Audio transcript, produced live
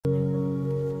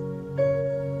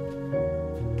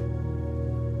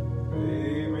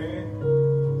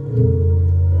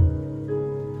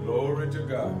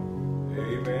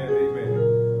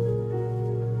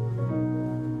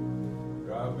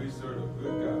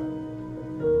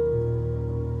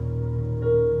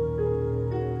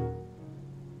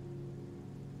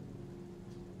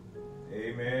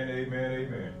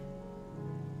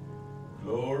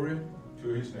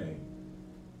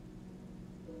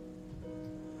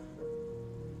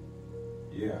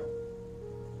Yeah.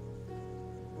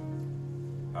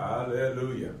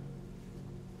 Hallelujah.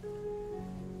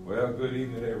 Well, good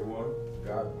evening, everyone.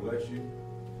 God bless you.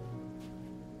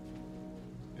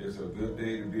 It's a good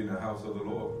day to be in the house of the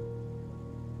Lord.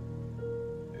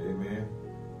 Amen.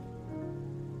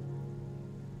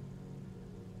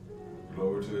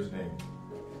 Glory to his name.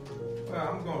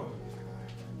 Well,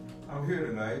 I'm here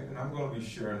tonight, and I'm going to be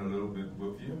sharing a little bit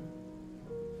with you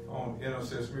on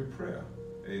intercessory prayer.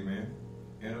 Amen.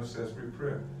 Intercessory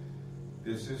prayer.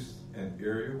 This is an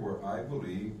area where I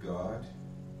believe God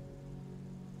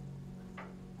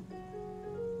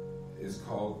is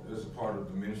called, as a part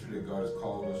of the ministry that God has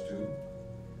called us to.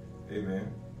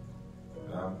 Amen.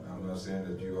 I'm not saying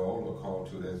that you all are called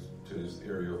to this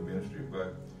area of ministry,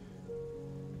 but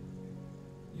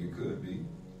you could be.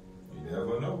 You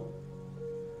never know.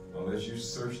 Unless you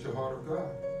search the heart of God.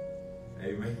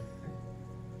 Amen.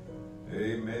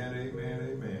 Amen, amen,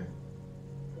 amen.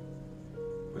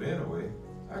 But anyway,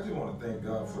 I just want to thank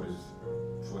God for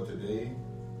today.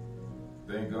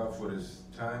 Thank God for this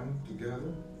time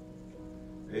together.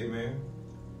 Amen.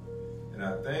 And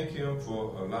I thank him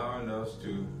for allowing us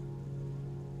to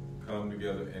come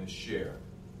together and share.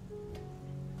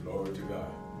 Glory to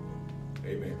God.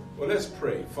 Amen. Well, let's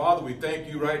pray. Father, we thank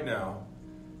you right now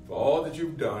for all that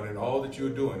you've done and all that you're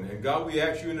doing. And God, we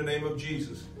ask you in the name of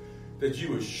Jesus that you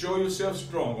would show yourself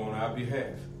strong on our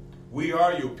behalf. We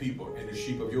are your people and the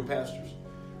sheep of your pastures.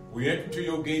 We enter into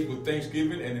your gates with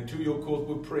thanksgiving and into your courts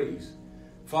with praise.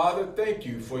 Father, thank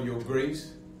you for your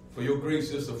grace, for your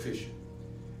grace is sufficient,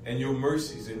 and your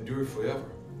mercies endure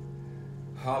forever.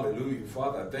 Hallelujah.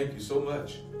 Father, I thank you so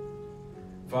much.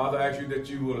 Father, I ask you that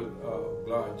you will,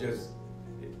 God, just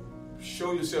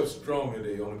show yourself strong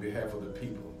today on behalf of the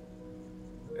people.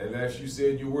 And as you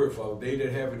said in your word, Father, they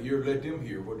that have an ear, let them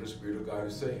hear what the Spirit of God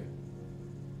is saying.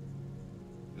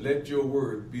 Let your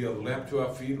word be a lamp to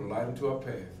our feet, a light unto our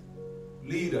path.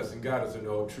 Lead us and guide us in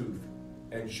all truth,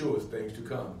 and show us things to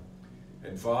come.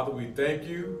 And Father, we thank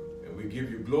you, and we give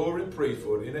you glory and praise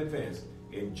for it in advance.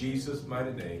 In Jesus'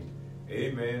 mighty name,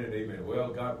 amen and amen.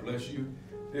 Well, God bless you.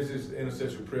 This is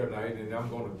intercessory prayer night, and I'm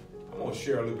going to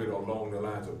share a little bit along the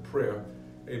lines of prayer,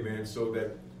 amen, so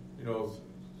that,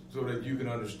 so that you can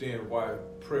understand why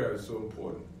prayer is so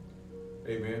important.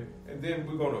 Amen. And then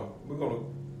we're gonna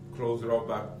close it off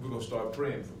by we're gonna start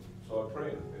praying.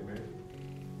 Amen.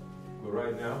 But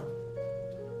right now,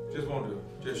 just want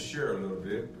to share a little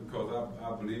bit because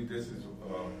I believe this is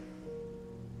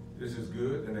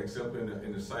good and acceptable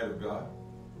in the sight of God.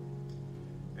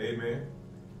 Amen.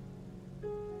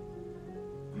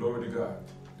 Glory to God.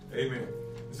 Amen.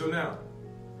 So now,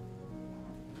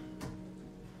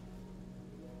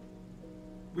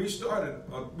 we started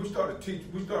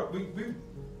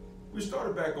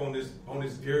back on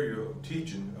this area of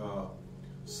teaching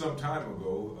some time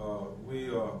ago. We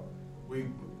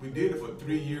did it for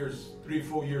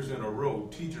 4 years in a row,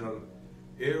 teaching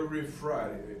every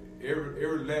Friday,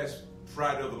 every last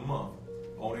Friday of the month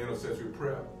on intercessory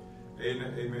prayer.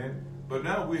 Amen. But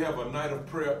now we have a night of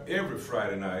prayer every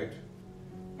Friday night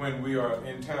when we are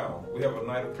in town. We have a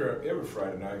night of prayer every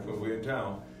Friday night when we're in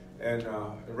town. And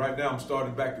right now I'm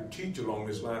starting back to teach along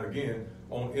this line again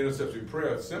on intercessory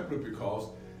prayer simply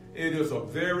because it is a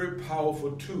very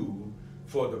powerful tool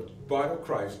for the body of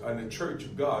Christ and the church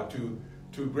of God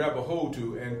to grab a hold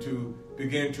to and to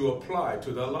begin to apply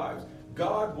to their lives.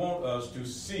 God wants us to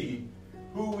see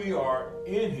who we are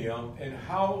in him and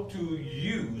how to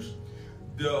use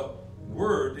the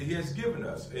word that he has given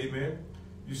us. Amen.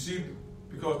 You see,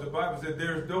 because the Bible said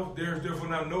there's therefore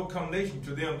now no condemnation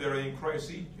to them that are in Christ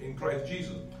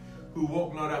Jesus, who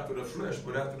walk not after the flesh,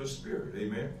 but after the Spirit.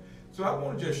 Amen. So I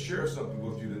want to just share something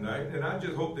with you tonight, and I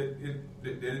just hope that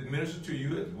it ministers to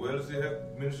you as well as it has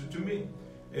ministered to me.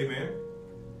 Amen.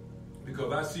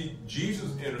 Because I see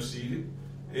Jesus interceded.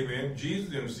 Amen.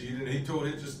 Jesus interceded, and he told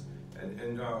it just,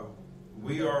 and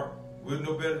we're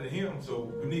no better than him, so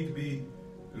we need to be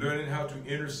learning how to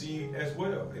intercede as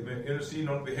well. Amen. Interceding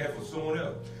on behalf of someone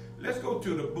else. Let's go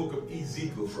to the book of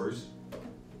Ezekiel first.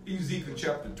 Ezekiel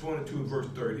chapter 22 and verse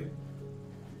 30.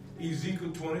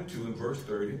 Ezekiel 22 and verse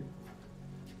 30.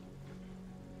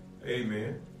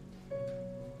 Amen.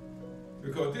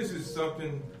 Because this is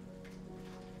something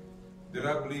that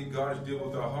I believe God is dealing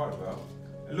with our heart about.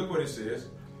 And look what it says.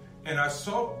 And I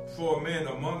sought for a man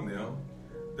among them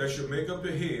that should make up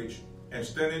the hedge and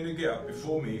stand in the gap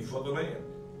before me for the land.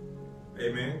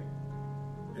 Amen.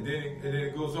 And then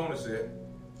it goes on and said,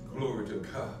 glory to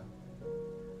God,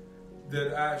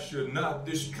 that I should not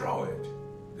destroy it.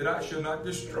 That I should not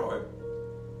destroy it.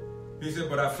 He said,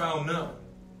 but I found none.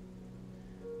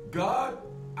 God,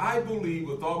 I believe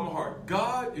with all my heart,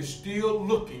 God is still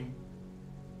looking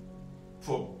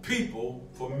for people,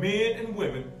 for men and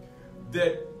women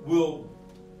that will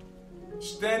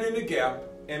stand in the gap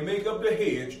and make up the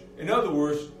hedge. In other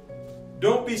words,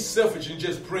 don't be selfish in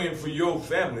just praying for your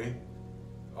family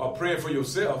or praying for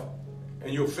yourself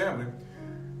and your family.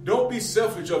 Don't be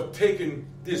selfish of taking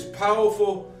this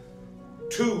powerful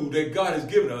tool that God has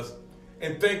given us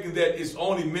and thinking that it's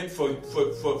only meant for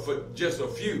just a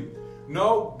few.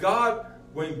 No,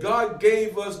 when God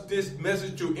gave us this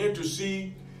message to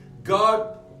intercede,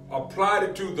 God applied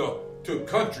it to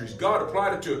countries. God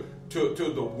applied it to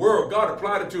the world. God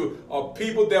applied it to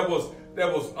people that was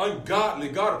ungodly.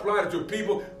 God applied it to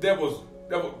people that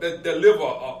live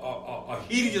a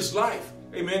hideous life.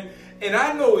 Amen. And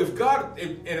I know if God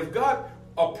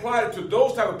applied it to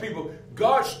those type of people,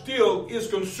 God still is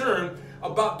concerned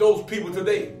about those people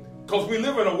today. Because we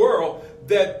live in a world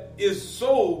that is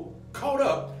so caught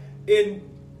up in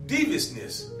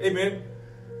deviousness. Amen.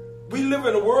 We live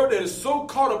in a world that is so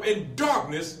caught up in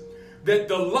darkness that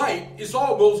the light is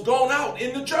almost gone out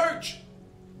in the church.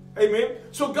 Amen.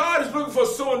 So God is looking for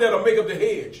someone that'll make up the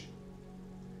hedge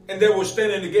and that will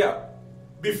stand in the gap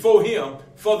before him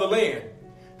for the land,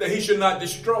 that he should not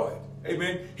destroy it.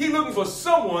 Amen. He's looking for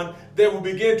someone that will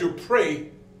begin to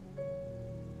pray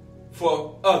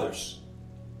for others.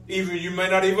 Even you may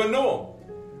not even know him.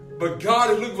 But God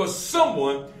is looking for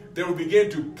someone that will begin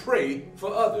to pray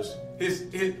for others.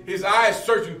 His eyes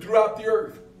searching throughout the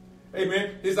earth.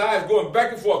 Amen. His eyes going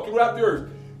back and forth throughout the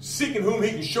earth, seeking whom he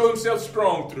can show himself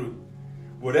strong through.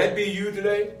 Will that be you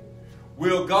today?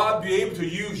 Will God be able to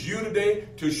use you today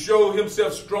to show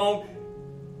himself strong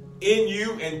in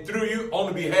you and through you on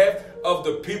the behalf of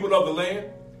the people of the land,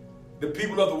 the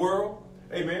people of the world?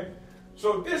 Amen.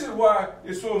 So this is why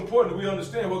it's so important that we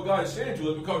understand what God is saying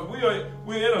to us, because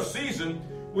we're in a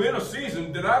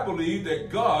season that I believe that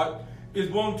God is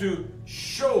wanting to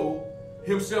show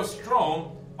himself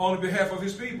strong on the behalf of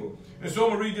his people. And so I'm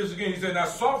going to read this again. He said, I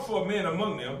sought for a man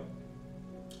among them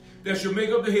that should make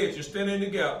up the hedge and stand in the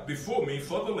gap before me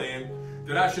for the land,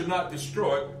 that I should not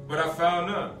destroy it, but I found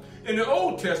none. In the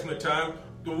Old Testament time,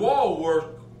 the wall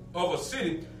work of a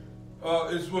city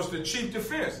was the chief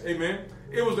defense. Amen.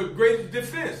 It was the greatest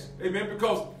defense. Amen.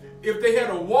 Because if they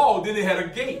had a wall, then they had a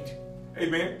gate.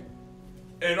 Amen.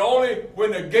 And only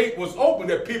when the gate was open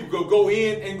that people could go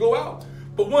in and go out.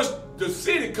 But once the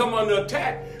city come under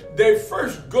attack, they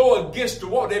first go against the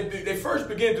wall. They first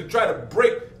begin to try to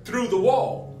break through the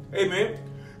wall. Amen.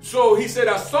 So he said,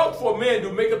 I sought for a man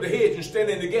to make up the hedge and stand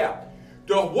in the gap.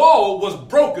 The wall was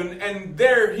broken, and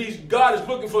God is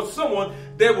looking for someone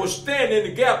that will stand in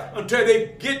the gap until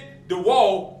they get the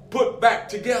wall put back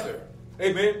together.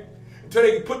 Amen. Until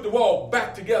they can put the wall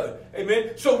back together.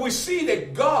 Amen. So we see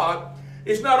that God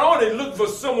is not only looking for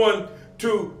someone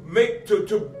to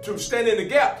stand in the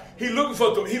gap. He's looking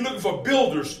for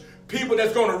builders, people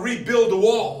that's going to rebuild the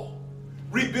wall.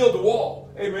 Rebuild the wall.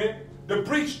 Amen. The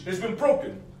breach has been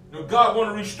broken. Now God want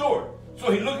to restore it.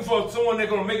 So he's looking for someone that's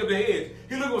going to make up the hedge.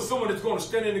 He's looking for someone that's going to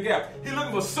stand in the gap. He's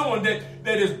looking for someone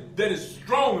that is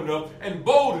strong enough and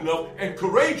bold enough and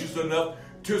courageous enough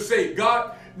to say,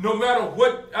 God, no matter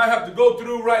what I have to go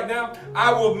through right now,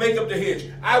 I will make up the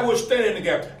hedge. I will stand in the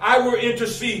gap. I will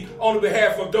intercede on the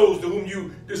behalf of those to whom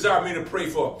you desire me to pray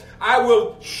for. I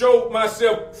will show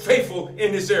myself faithful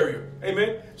in this area.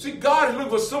 Amen. See, God is looking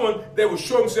for someone that will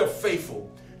show himself faithful,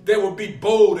 that will be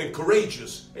bold and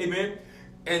courageous. Amen.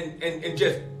 And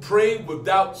just pray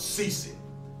without ceasing.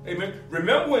 Amen.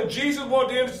 Remember when Jesus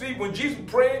wanted to intercede, when Jesus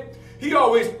prayed, he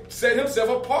always set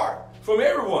himself apart from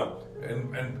everyone.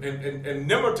 And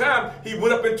number of time he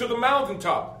went up into the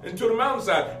mountaintop, into the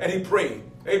mountainside, and he prayed.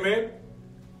 Amen.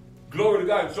 Glory to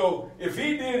God. So if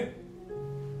he did it,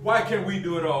 why can't we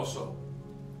do it also?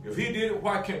 If he did it,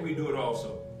 why can't we do it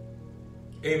also?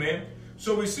 Amen.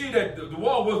 So we see that the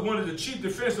wall was one of the chief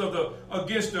defenses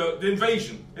against the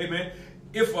invasion. Amen.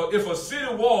 If a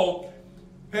city wall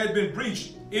had been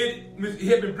breached,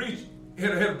 had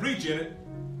a breach in it.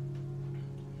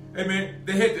 Amen.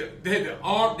 They had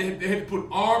to put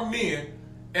armed men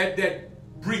at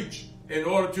that breach in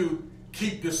order to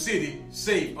keep the city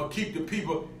safe, or keep the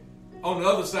people on the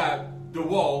other side the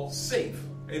wall safe.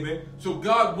 Amen. So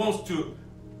God wants to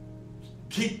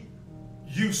keep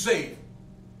you safe.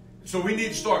 So we need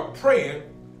to start praying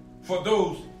for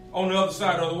those on the other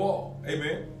side of the wall.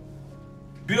 Amen.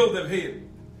 Build the hedge.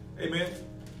 Amen.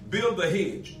 Build the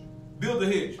hedge. Build the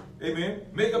hedge. Amen.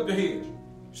 Make up the hedge.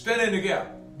 Stand in the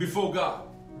gap before God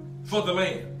for the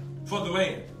land. For the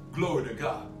land. Glory to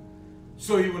God.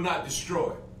 So he will not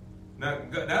destroy. Now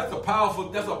that's a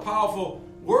powerful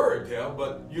word there,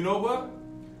 but you know what?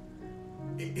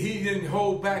 he didn't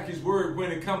hold back his word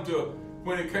when it came to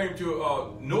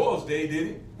Noah's day, did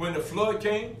he? When the flood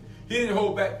came, he didn't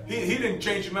hold back. He didn't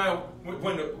change his mind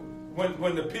when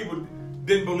the people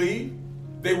didn't believe.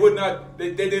 They would not.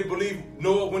 They didn't believe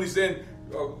Noah when he said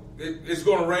it's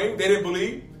going to rain. They didn't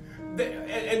believe.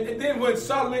 And then when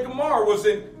Sodom and Gomorrah was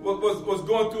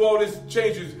going through all these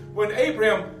changes, when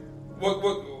Abraham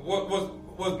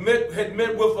had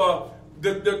met with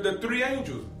the three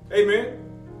angels, amen.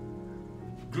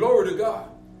 Glory to God.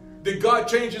 Did God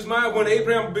change his mind when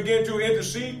Abraham began to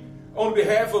intercede on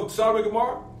behalf of Sodom and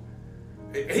Gomorrah?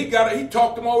 He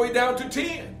talked them all the way down to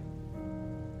 10.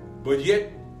 But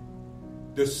yet,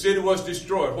 the city was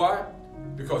destroyed. Why?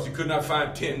 Because he could not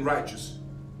find 10 righteous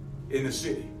in the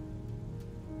city.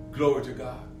 Glory to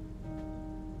God.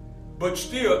 But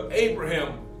still,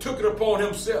 Abraham took it upon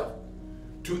himself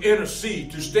to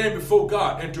intercede, to stand before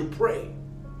God and to pray.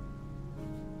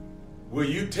 Will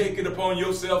you take it upon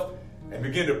yourself and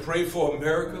begin to pray for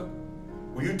America?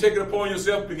 Will you take it upon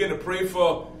yourself, begin to pray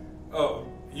for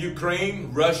Ukraine,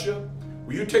 Russia?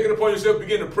 Will you take it upon yourself,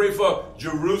 begin to pray for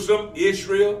Jerusalem,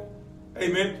 Israel?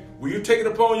 Amen. Will you take it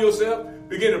upon yourself,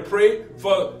 begin to pray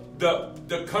for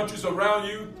the countries around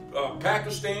you,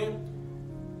 Pakistan,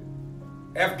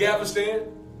 Afghanistan,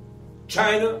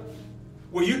 China?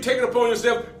 Will you take it upon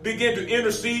yourself, begin to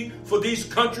intercede for these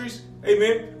countries?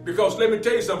 Amen. Because let me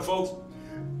tell you something, folks.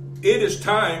 It is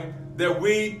time that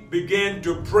we begin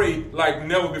to pray like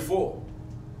never before.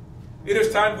 It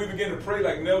is time we begin to pray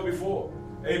like never before.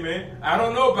 Amen. I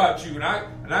don't know about you, and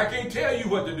I can't tell you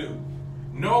what to do.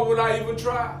 Nor would I even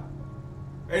try.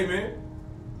 Amen.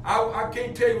 I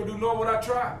can't tell you what to do, nor would I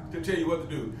try to tell you what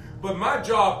to do. But my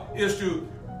job is to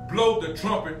blow the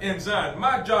trumpet in Zion.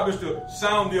 My job is to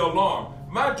sound the alarm.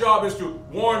 My job is to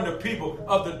warn the people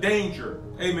of the danger.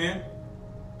 Amen.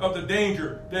 Of the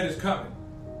danger that is coming.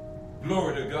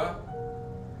 Glory to God.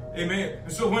 Amen.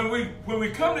 And so when we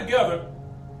come together,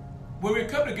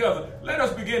 let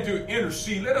us begin to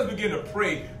intercede. Let us begin to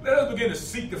pray. Let us begin to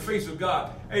seek the face of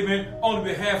God. Amen. On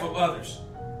behalf of others.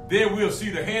 Then we'll see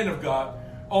the hand of God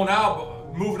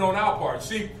moving on our part.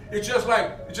 See, it's just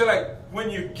like when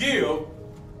you give,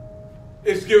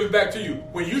 it's given back to you.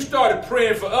 When you started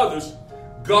praying for others,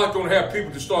 God's going to have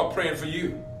people to start praying for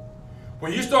you.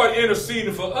 When you start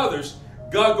interceding for others,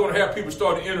 God's going to have people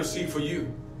start to intercede for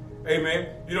you. Amen.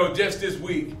 You know, just this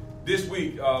week,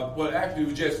 well, actually, it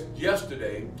was just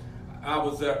yesterday. I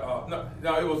was at,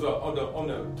 it was on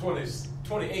the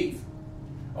 28th.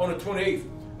 On the 28th,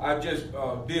 I just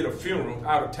did a funeral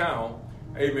out of town.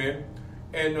 Amen.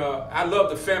 And I love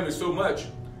the family so much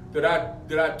that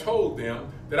I told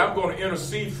them that I'm going to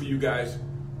intercede for you guys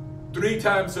 3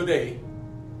 times a day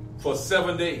for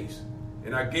 7 days.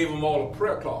 And I gave them all a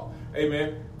prayer cloth.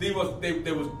 Amen. This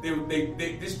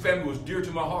family was dear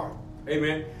to my heart.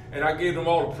 Amen. And I gave them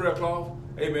all a prayer cloth.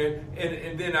 Amen.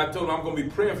 And then I told them I'm going to be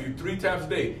praying for you 3 times a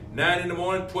day. 9 in the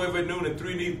morning, 12 at noon, and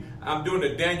 3 in the evening. I'm doing the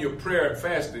Daniel prayer and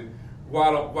fasting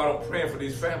while I'm praying for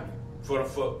this family for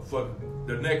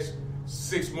the next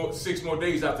 6 more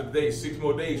days after the day. 6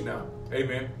 more days now.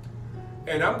 Amen.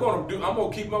 And I'm going to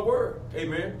keep my word.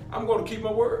 Amen. I'm going to keep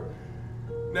my word.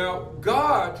 Now,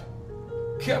 God's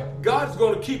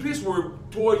going to keep his word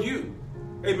toward you.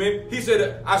 Amen. He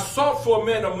said, I sought for a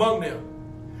man among them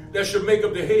that should make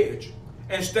up the hedge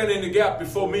and stand in the gap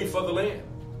before me for the land,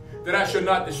 that I should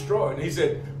not destroy. And he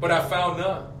said, but I found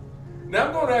none. Now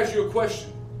I'm going to ask you a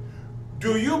question.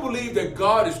 Do you believe that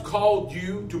God has called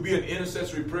you to be an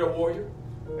intercessory prayer warrior?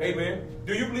 Amen.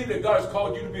 Do you believe that God has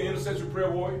called you to be an intercessory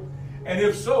prayer warrior? And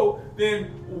if so, then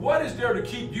what is there to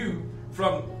keep you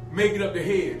from making up the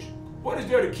hedge? What is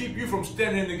there to keep you from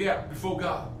standing in the gap before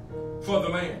God for the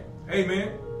land?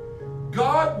 Amen.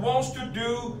 God wants to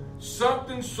do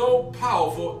something so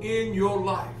powerful in your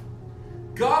life.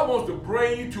 God wants to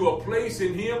bring you to a place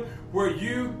in him where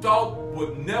you thought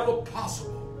was never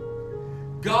possible.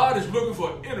 God is looking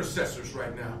for intercessors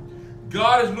right now.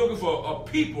 God is looking for a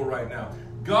people right now.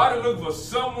 God is looking for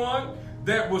someone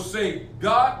that will say,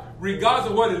 God, regardless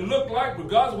of what it looked like,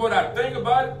 regardless of what I think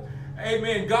about it,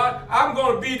 amen, God, I'm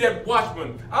going to be that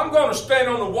watchman. I'm going to stand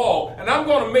on the wall, and I'm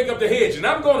going to make up the hedge, and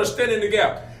I'm going to stand in the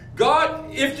gap. God,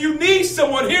 if you need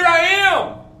someone, here I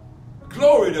am.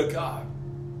 Glory to God.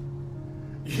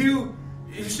 You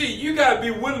see, you got to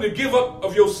be willing to give up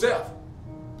of yourself.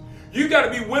 You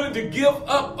got to be willing to give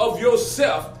up of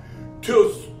yourself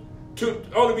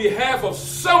on behalf of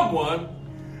someone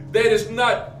that is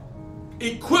not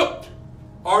equipped,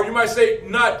 or you might say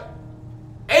not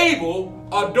able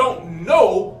or don't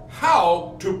know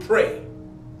how to pray.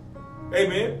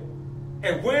 Amen.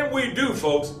 And when we do,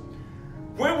 folks,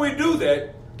 when we do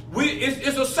that,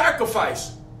 It's a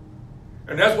sacrifice.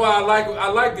 And that's why I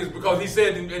like this, because he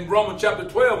said in Romans chapter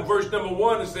 12, verse number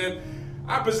 1, it said,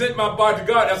 I present my body to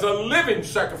God as a living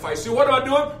sacrifice. See, what am I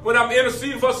doing when I'm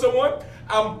interceding for someone?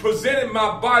 I'm presenting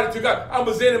my body to God. I'm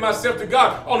presenting myself to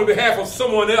God on the behalf of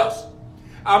someone else.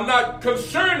 I'm not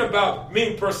concerned about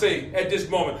me per se at this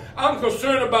moment. I'm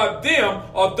concerned about them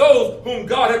or those whom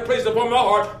God has placed upon my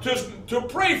heart to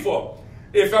pray for.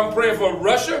 If I'm praying for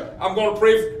Russia, I'm going to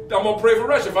pray for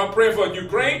Russia. If I'm praying for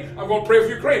Ukraine, I'm going to pray for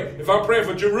Ukraine. If I'm praying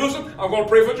for Jerusalem, I'm going to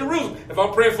pray for Jerusalem. If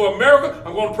I'm praying for America,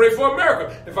 I'm going to pray for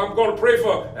America. If I'm going to pray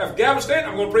for Afghanistan,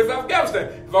 I'm going to pray for Afghanistan.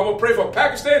 If I'm going to pray for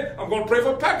Pakistan, I'm going to pray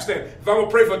for Pakistan. If I'm going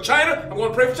to pray for China, I'm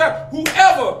going to pray for China.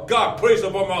 Whoever God placed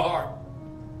upon my heart,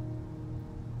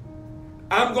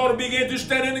 I'm going to begin to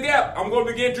stand in the gap. I'm going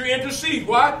to begin to intercede.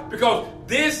 Why? Because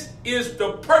this is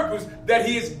the purpose that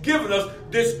he has given us,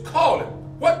 this calling.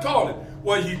 What calling?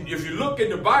 Well, if you look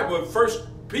in the Bible, in 1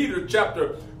 Peter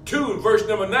chapter 2, verse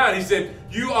number 9, he said,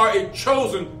 you are a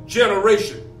chosen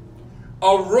generation,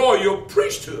 a royal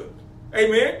priesthood.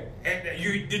 Amen? And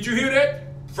did you hear that?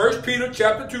 1 Peter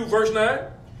chapter 2, verse 9.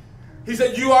 He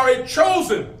said, you are a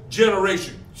chosen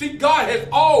generation. See, God has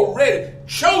already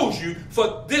chose you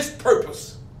for this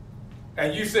purpose.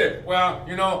 And you said, well,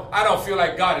 I don't feel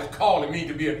like God is calling me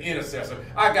to be an intercessor.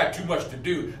 I got too much to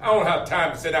do. I don't have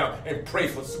time to sit down and pray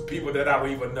for some people that I don't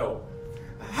even know.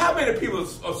 How many people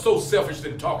are so selfish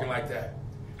and talking like that?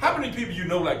 How many people you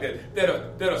know like that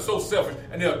are so selfish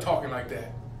and they're talking like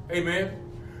that? Amen?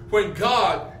 When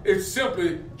God is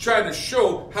simply trying to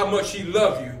show how much he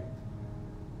loves you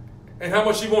and how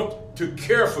much he wants to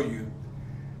care for you.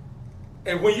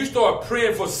 And when you start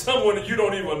praying for someone that you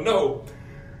don't even know,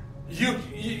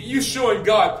 you showing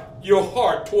God your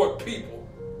heart toward people.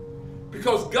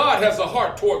 Because God has a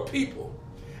heart toward people.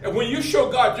 And when you show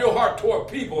God your heart toward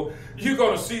people, you're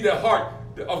going to see the heart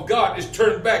of God is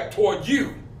turned back toward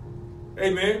you.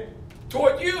 Amen?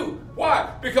 Toward you. Why?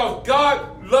 Because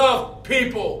God loved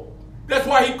people. That's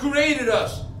why he created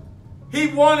us. He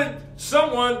wanted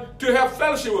someone to have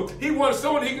fellowship with. He wanted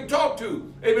someone he can talk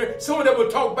to. Amen. Someone that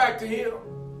would talk back to him.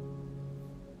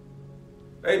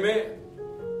 Amen.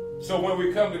 So when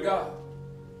we come to God,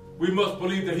 we must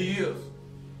believe that he is,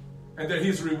 and that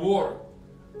he's a rewarder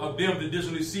of them that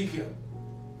diligently seek him.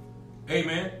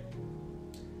 Amen.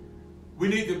 We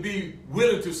need to be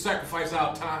willing to sacrifice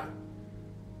our time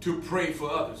to pray for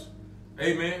others.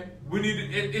 Amen. We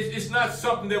need to, it's not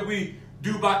something that we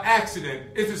do by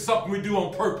accident. This is something we do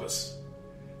on purpose.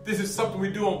 This is something we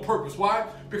do on purpose. Why?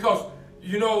 Because,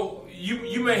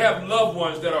 you may have loved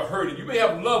ones that are hurting. You may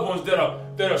have loved ones that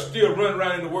are still running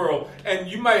around in the world. And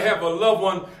you might have a loved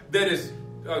one that is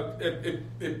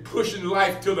pushing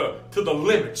life to the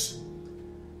limits.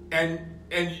 And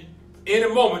in a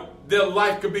moment, their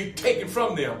life could be taken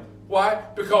from them. Why?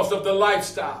 Because of the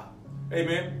lifestyle.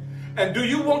 Amen. And do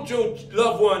you want your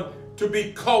loved one to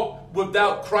be caught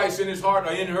without Christ in his heart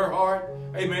or in her heart?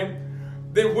 Amen.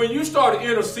 Then when you start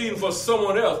interceding for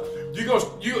someone else, you're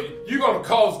going to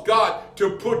cause God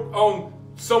to put on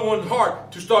someone's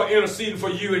heart to start interceding for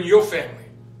you and your family.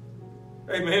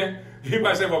 Amen. You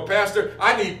might say, well, Pastor,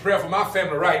 I need prayer for my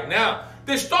family right now.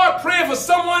 Then start praying for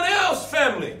someone else's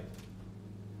family.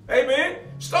 Amen.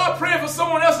 Start praying for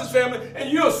someone else's family, and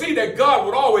you'll see that God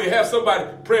would always have somebody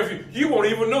praying for you. You won't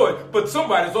even know it, but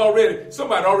somebody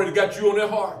already got you on their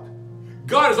heart.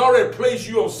 God has already placed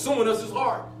you on someone else's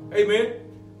heart. Amen.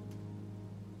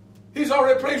 He's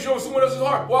already placed you on someone else's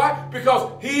heart. Why?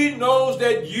 Because he knows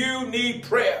that you need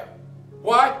prayer.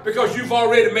 Why? Because you've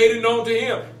already made it known to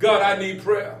him. God, I need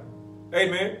prayer.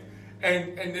 Amen.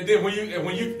 And then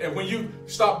when you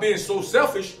stop being so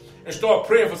selfish and start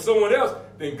praying for someone else,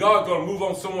 then God's going to move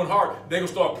on someone's heart. They're going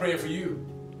to start praying for you.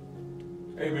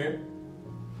 Amen.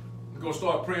 They're going to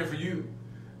start praying for you.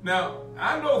 Now,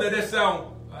 I know that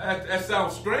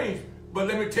sounds strange, but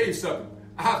let me tell you something.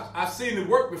 I've seen it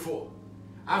work before.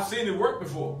 I've seen it work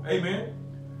before. Amen.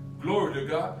 Glory to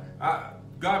God.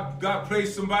 God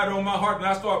placed somebody on my heart and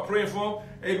I started praying for them.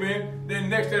 Amen. Then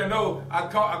next thing I know, I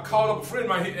called up a friend of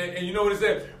mine and you know what he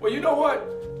said? Well, you know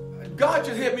what? God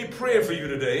just had me praying for you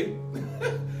today.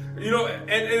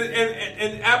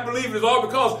 And I believe it's all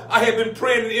because I have been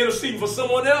praying and interceding for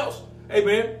someone else.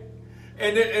 Amen.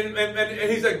 And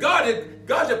he said, God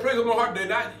just prayed on my heart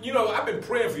today. I've been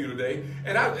praying for you today,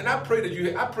 and I pray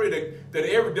that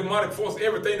every demonic force,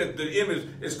 everything that the enemy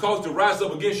is caused to rise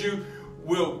up against you,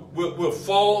 will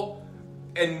fall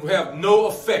and have no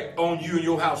effect on you and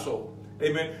your household.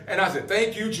 Amen. And I said,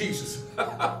 thank you, Jesus.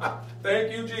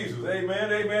 Thank you, Jesus.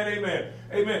 Amen. Amen. Amen.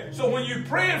 Amen. So when you're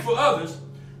praying for others,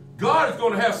 God is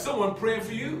going to have someone praying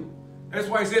for you. That's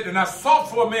why he said, and I sought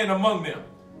for a man among them.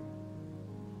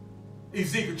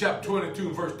 Ezekiel chapter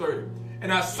 22 verse 30.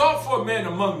 And I sought for a man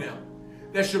among them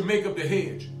that should make up the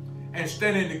hedge and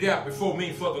stand in the gap before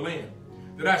me for the land,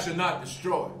 that I should not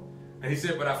destroy. And he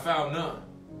said, but I found none.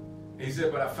 And he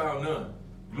said, but I found none.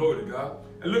 Glory to God.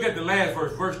 And look at the last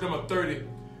verse, verse number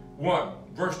 31.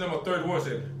 Verse number 31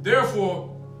 says, therefore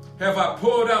have I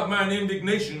poured out mine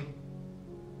indignation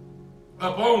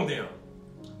upon them.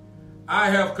 I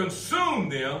have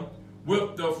consumed them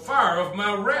with the fire of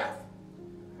my wrath.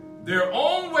 Their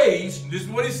own ways, this is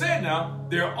what he said now,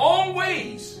 their own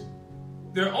way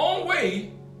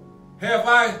have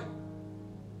I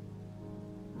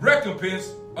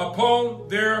recompensed upon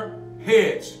their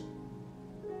heads.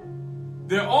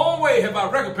 Their own way have I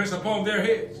recompensed upon their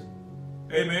heads.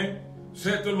 Amen.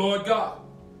 Said the Lord God.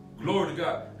 Glory to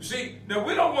God. You see, now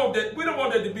we don't want that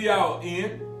to be our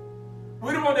end.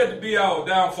 We don't want that to be our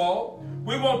downfall.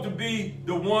 We want to be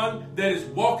the one that is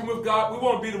walking with God. We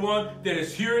want to be the one that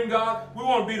is hearing God. We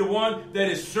want to be the one that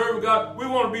is serving God. We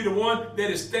want to be the one that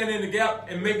is standing in the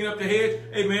gap and making up the hedge.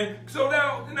 Amen. So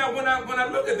now when I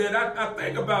look at that, I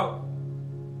think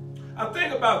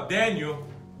about Daniel.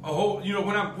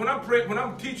 When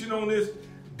I'm teaching on this,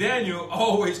 Daniel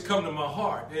always come to my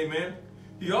heart. Amen.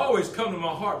 He always come to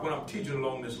my heart when I'm teaching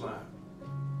along this line.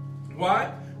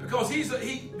 Why? Because he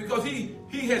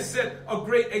has set a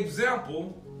great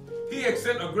example. He has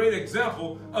set a great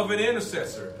example of an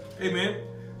intercessor. Amen.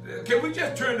 Can we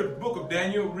just turn to the book of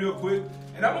Daniel real quick?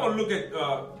 And I want to look at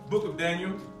book of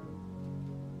Daniel.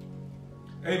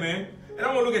 Amen. And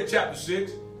I want to look at chapter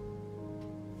 6.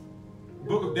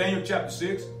 Book of Daniel, chapter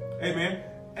 6. Amen.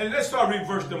 And let's start reading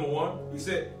verse number 1. He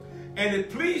said, and it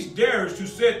pleased Darius to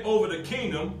set over the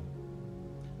kingdom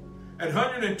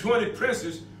 120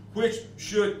 princes, which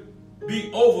should be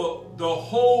over the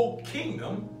whole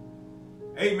kingdom.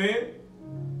 Amen.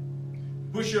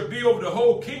 Which should be over the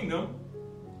whole kingdom.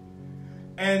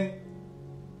 And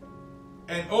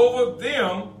over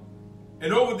them,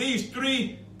 and over these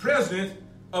three presidents,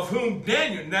 of whom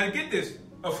Daniel, now get this,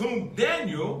 of whom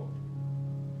Daniel,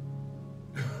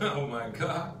 oh my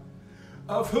God,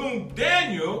 of whom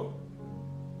Daniel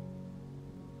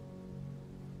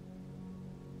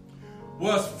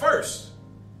was first.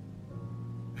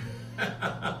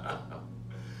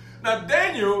 Now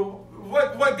Daniel,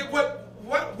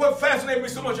 what fascinates me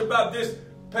so much about this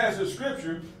passage of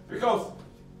scripture, because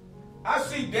I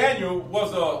see Daniel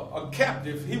was a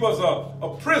captive. He was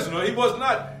a prisoner. He was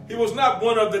not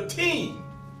one of the team.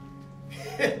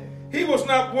 He was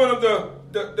not one of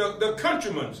the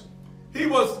countrymen. He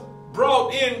was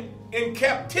brought in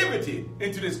captivity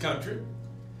into this country.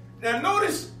 Now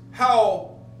notice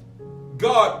how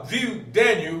God viewed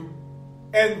Daniel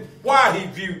and why he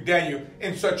viewed Daniel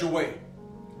in such a way.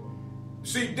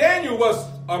 See, Daniel was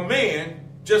a man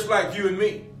just like you and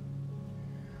me.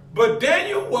 But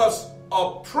Daniel was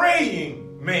a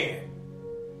praying man.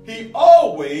 He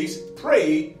always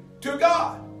prayed to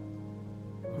God.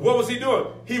 What was he doing?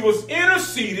 He was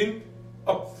interceding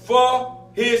for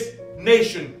his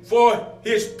nation, for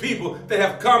his people that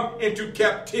have come into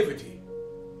captivity.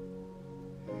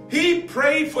 He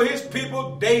prayed for his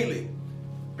people daily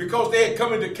because they had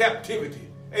come into captivity.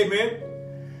 Amen.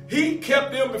 He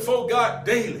kept them before God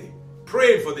daily,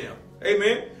 praying for them.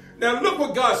 Amen. Now look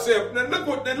what God said. Now look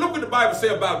what the Bible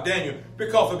says about Daniel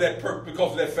because of that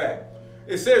fact.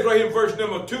 It says right here in verse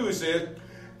number 2, it says,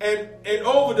 and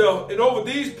over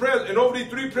these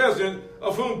three presidents,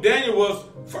 of whom Daniel was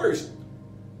first,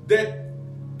 that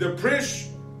the prince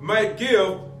might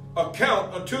give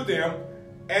account unto them,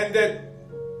 and that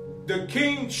the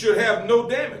king should have no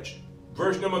damage.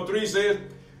 Verse number 3 says,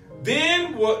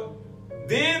 Then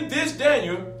this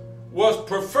Daniel was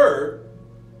preferred.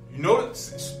 You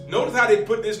notice how they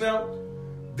put this now?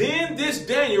 Then this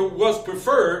Daniel was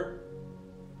preferred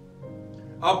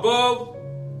above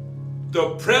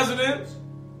the presidents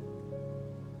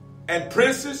and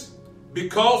princes,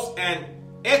 because an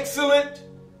excellent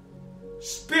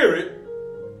spirit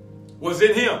was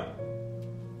in him.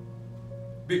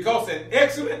 Because an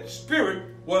excellent spirit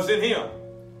was in him.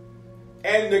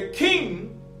 And the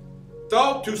king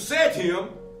thought to set him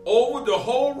over the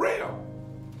whole realm.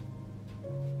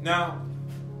 Now,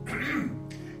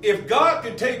 if God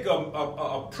can take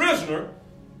a prisoner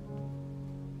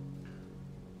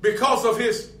because of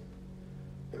his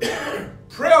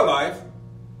prayer life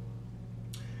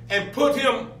and put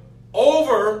him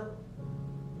over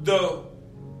the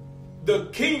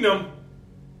kingdom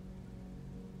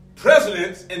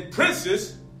presidents and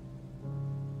princes,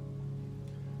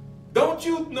 don't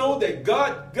you believe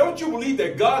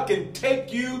that God can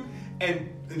take you and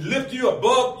lift you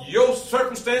above your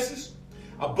circumstances,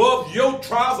 above your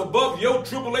trials, above your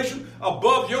tribulation,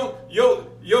 above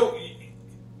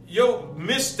your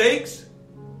mistakes,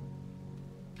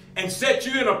 and set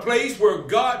you in a place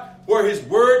where his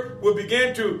word will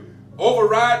begin to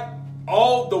override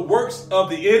all the works of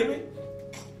the enemy.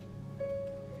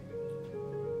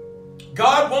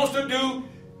 God wants to do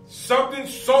something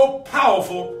so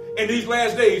powerful in these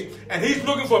last days, and he's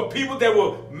looking for people that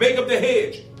will make up the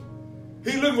hedge.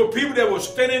 He's looking for people that will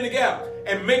stand in the gap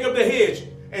and make up the hedge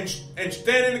and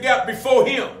stand in the gap before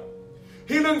him.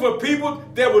 He's looking for people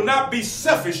that will not be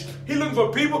selfish. He's looking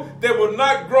for people that will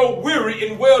not grow weary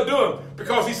in well-doing,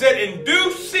 because he said, in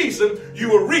due season you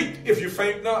will reap if you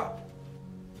faint not.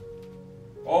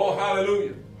 Oh,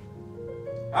 hallelujah.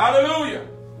 Hallelujah.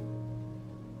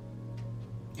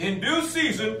 In due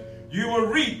season you will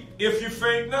reap if you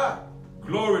faint not.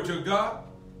 Glory to God.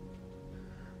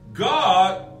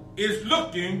 God is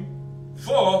looking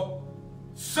for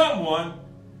someone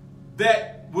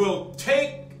that will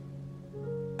take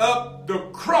up the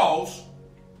cross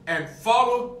and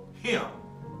follow him.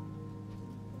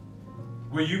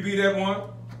 Will you be that one?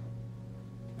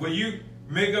 Will you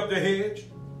make up the hedge?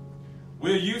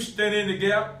 Will you stand in the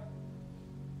gap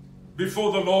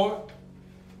before the Lord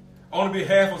on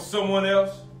behalf of someone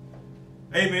else?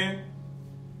 Amen.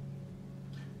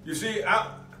 You see,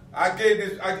 I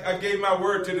gave my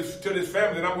word to this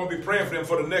family, and I'm going to be praying for them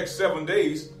for the next 7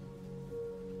 days.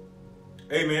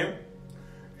 Amen.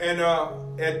 And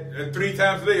at 3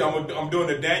 times a day, I'm doing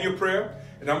the Daniel prayer,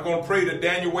 and I'm going to pray the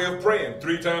Daniel way of praying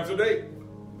 3 times a day.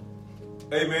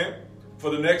 Amen.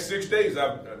 For the next 6 days.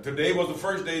 Today was the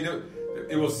first day.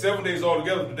 It was 7 days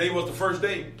altogether. Today was the first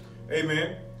day.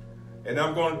 Amen. And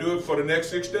I'm going to do it for the next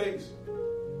 6 days.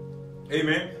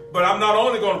 Amen. But I'm not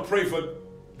only going to pray for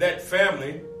that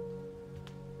family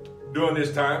during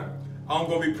this time. I'm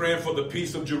going to be praying for the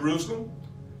peace of Jerusalem,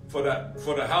 for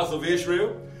the house of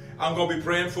Israel. I'm going to be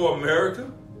praying for America.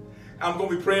 I'm going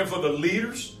to be praying for the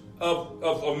leaders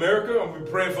of America. I'm going to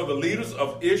be praying for the leaders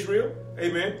of Israel.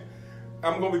 Amen.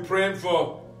 I'm going to be praying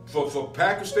for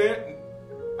Pakistan.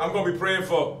 I'm going to be praying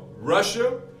for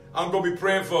Russia. I'm going to be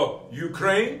praying for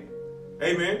Ukraine.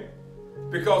 Amen.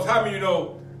 Because how many of you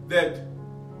know that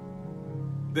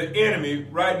the enemy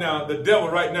right now, the devil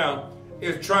right now,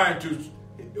 is trying to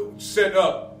set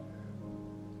up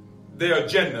their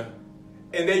agenda,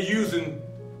 and the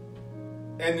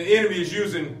enemy is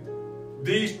using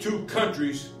these 2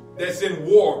 countries that's in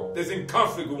war, that's in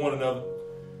conflict with one another,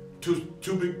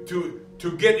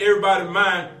 to get everybody's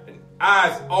mind and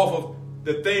eyes off of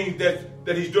the things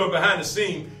that he's doing behind the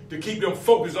scene, to keep them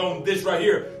focused on this right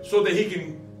here, so that he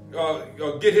can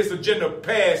get his agenda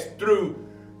passed through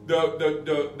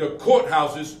the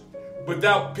courthouses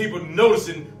without people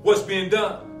noticing what's being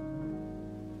done.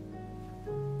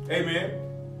 Amen.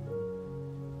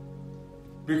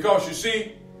 Because you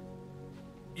see,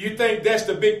 you think that's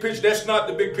the big picture. That's not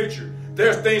the big picture.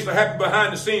 There's things that happen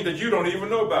behind the scenes that you don't even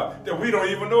know about, that we don't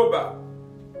even know about.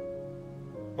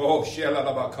 Oh,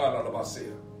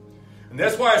 and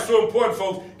that's why it's so important,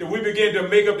 folks, that we begin to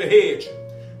make up the hedge.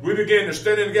 We begin to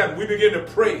stand in the gap. We begin to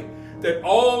pray that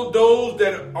all those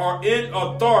that are in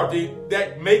authority,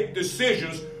 that make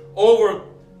decisions over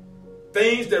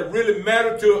things that really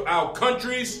matter to our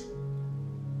countries.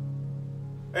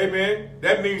 Amen.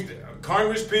 That means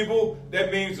Congress people.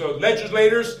 That means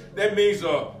legislators. That means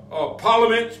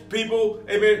parliament people.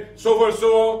 Amen. So forth and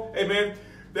so on. Amen.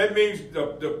 That means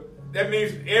that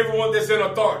means everyone that's in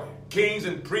authority, kings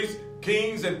and priests,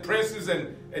 kings and princes,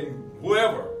 and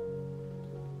whoever.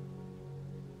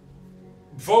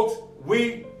 Folks,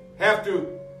 we have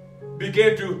to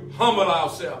begin to humble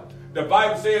ourselves. The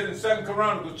Bible says in 2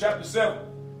 Chronicles chapter 7.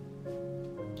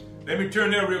 Let me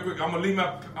turn there real quick. I'm gonna leave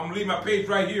my page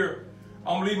right here.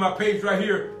 I'm gonna leave my page right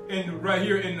here in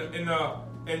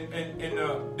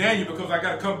Daniel, because I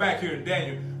got to come back here in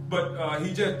Daniel. But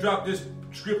he just dropped this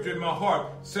scripture in my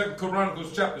heart. 2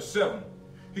 Chronicles chapter 7.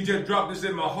 He just dropped this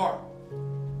in my heart,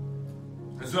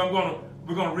 and so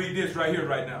we're gonna read this right here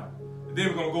right now. And then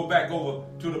we're going to go back over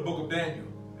to the book of Daniel.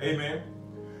 Amen.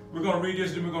 We're going to read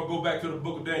this, and we're going to go back to the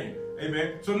book of Daniel.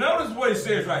 Amen. So notice what it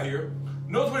says right here.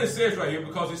 Notice what it says right here,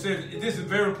 because it says this is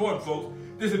very important, folks.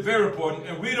 This is very important,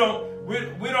 and we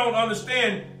don't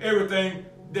understand everything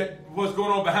that was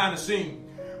going on behind the scene,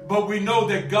 but we know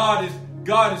that God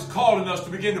is calling us to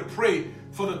begin to pray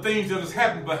for the things that is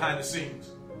happening behind the scenes.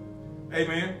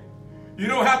 Amen. You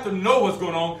don't have to know what's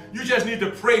going on. You just need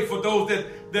to pray for those that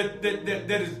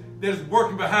is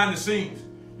working behind the scenes.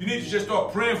 You need to just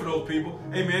start praying for those people.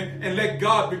 Amen. And let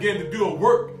God begin to do a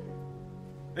work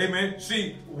Amen.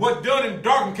 See, what done in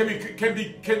darkness can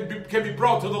be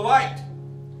brought to the light.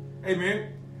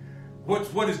 Amen.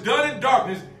 What is done in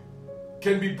darkness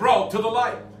can be brought to the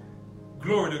light.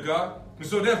 Glory to God. And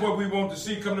so that's what we want to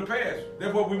see come to pass.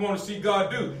 That's what we want to see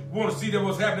God do. We want to see that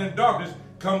what's happening in darkness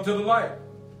come to the light.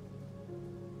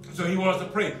 So he wants us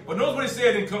to pray. But notice what he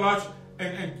said in Colossians,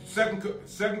 in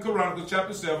 2 Chronicles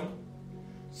chapter 7.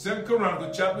 2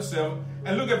 Chronicles chapter 7.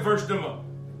 And look at verse number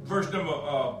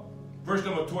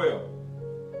 12.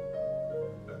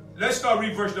 Let's start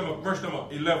reading verse number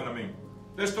 11,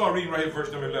 Let's start reading right here,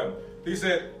 verse number 11. He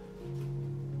said,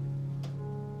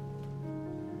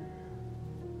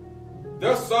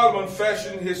 thus Solomon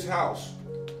fashioned his house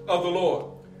of the Lord,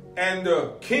 and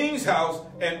the king's house,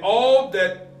 and all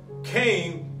that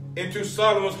came into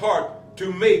Solomon's heart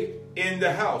to make in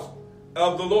the house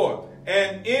of the Lord.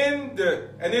 And in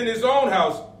his own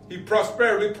house he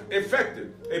prosperity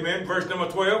effected. Amen. Verse number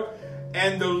 12.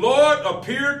 And the Lord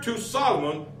appeared to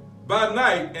Solomon by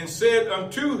night and said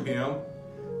unto him,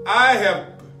 I have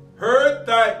heard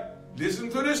listen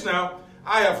to this now,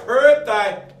 I have heard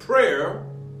thy prayer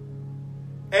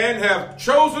and have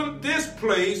chosen this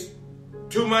place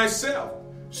to myself.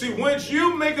 See, once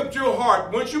you make up your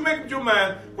heart, once you make up your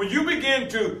mind, when you begin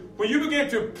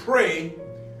to pray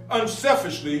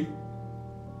unselfishly,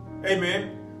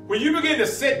 amen, when you begin to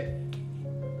set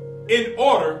in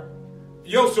order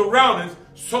your surroundings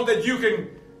so that you can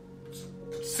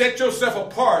set yourself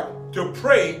apart to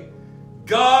pray,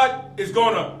 God is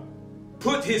going to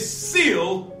put his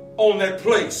seal on that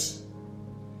place.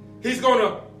 He's going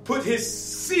to put his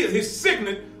seal, his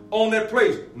signet on that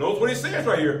place. Notice what he says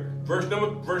right here. Verse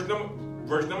number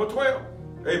 12.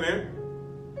 Amen.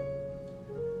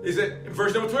 He said, in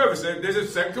verse number 12, it said, this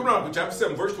is 2 Chronicles chapter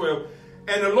 7, verse 12.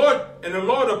 And the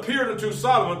Lord appeared unto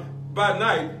Solomon by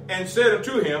night and said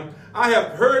unto him, I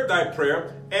have heard thy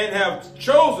prayer and have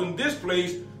chosen this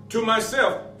place to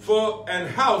myself for an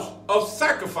house of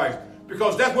sacrifice.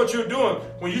 Because that's what you're doing.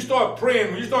 When you start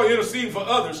praying, when you start interceding for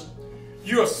others,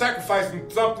 you are sacrificing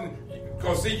something.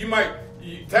 Because see,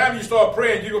 time you start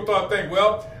praying, you're going to start thinking,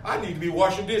 well, I need to be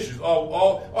washing dishes,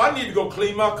 or I need to go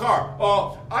clean my car,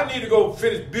 or I need to go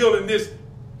finish building this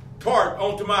part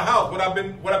onto my house, what I've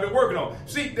been working on.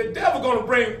 See, the devil's going to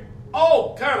bring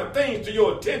all kind of things to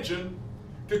your attention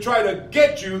to try to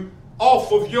get you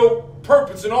off of your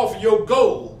purpose and off of your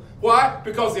goal. Why?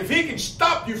 Because if he can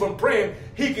stop you from praying,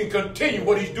 he can continue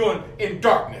what he's doing in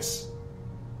darkness.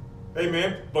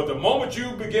 Amen. But the moment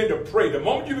you begin to pray, the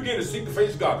moment you begin to seek the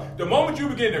face of God, the moment you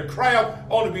begin to cry out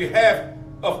on the behalf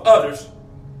of others,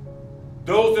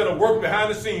 those that are working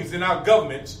behind the scenes in our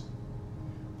governments,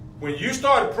 when you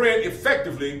start praying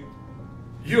effectively,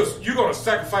 you're going to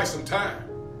sacrifice some time.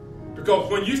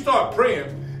 Because when you start praying,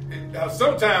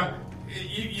 sometimes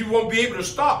you won't be able to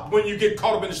stop when you get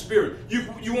caught up in the spirit.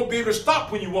 You won't be able to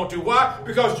stop when you want to. Why?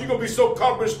 Because you're going to be so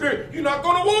caught up in the spirit, you're not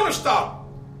going to want to stop.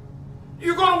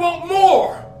 You're going to want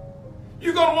more.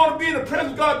 You're going to want to be in the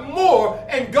presence of God more,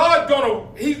 and God's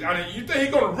going to, you think he's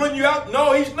going to run you out?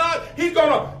 No, he's not. He's going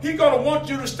to want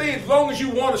you to stay as long as you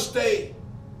want to stay.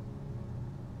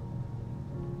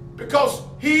 Because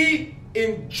he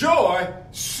enjoys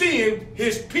seeing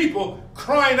his people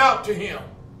crying out to him.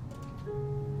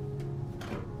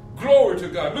 Glory to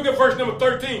God. Look at verse number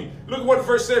 13. Look at what the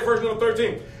verse said, verse number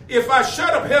 13. If I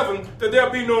shut up heaven that there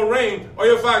be no rain, or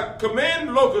if I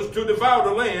command locusts to devour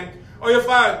the land, or if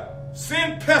I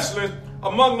send pestilence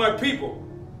among my people.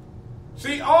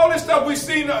 See, all this stuff we've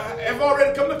seen have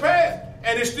already come to pass,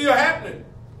 and it's still happening.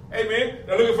 Amen.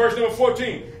 Now look at verse number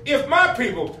 14. If my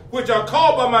people, which are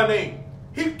called by my name,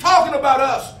 he's talking about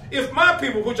us. If my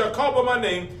people, which are called by my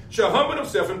name, shall humble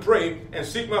themselves and pray and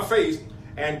seek my face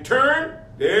and turn,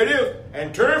 there it is,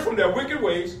 and turn from their wicked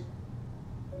ways,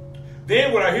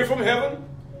 then will I hear from heaven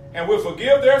and will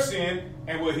forgive their sin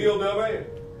and will heal their land.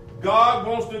 God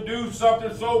wants to do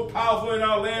something so powerful in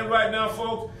our land right now,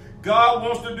 folks. God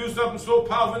wants to do something so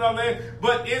powerful in our land,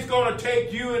 but it's going to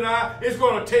take you and I, it's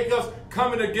going to take us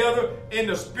coming together in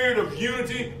the spirit of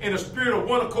unity, in the spirit of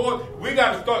one accord. We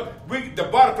got to start, the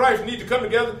body of Christ need to come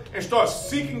together and start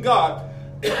seeking God,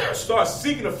 start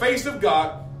seeking the face of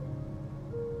God.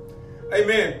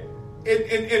 Amen.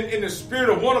 In the spirit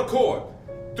of one accord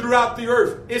throughout the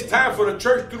earth. It's time for the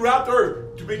church throughout the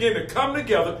earth to begin to come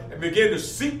together and begin to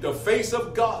seek the face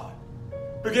of God.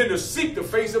 Begin to seek the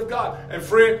face of God. And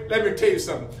friend, let me tell you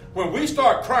something. When we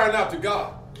start crying out to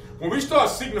God, when we start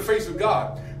seeking the face of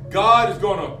God, God is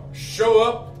going to show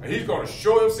up and he's going to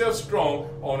show himself strong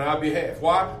on our behalf.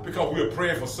 Why? Because we are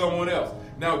praying for someone else.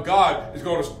 Now God is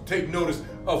going to take notice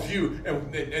of you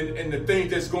and the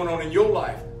things that's going on in your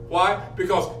life. Why?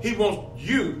 Because he wants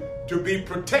you to be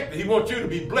protected. He wants you to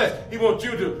be blessed. He wants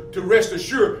you to rest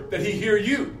assured that he hears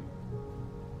you.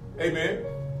 Amen.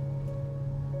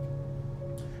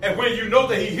 And when you know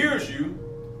that he hears you,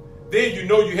 then you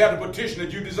know you have the petition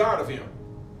that you desired of him.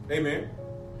 Amen.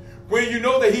 When you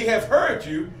know that he has heard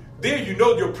you, then you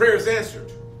know your prayer is answered.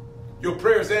 Your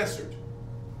prayer is answered.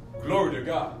 Glory to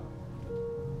God.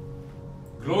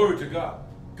 Glory to God.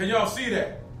 Can y'all see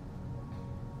that?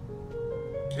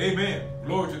 Amen.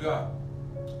 Glory to God.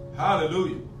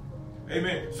 Hallelujah.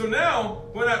 Amen. So now,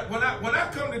 when I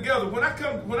come together, when I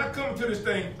come to this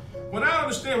thing, when I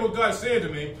understand what God said to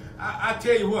me, I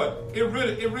tell you what, it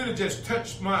really just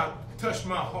touched my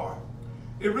heart.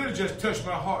 It really just touched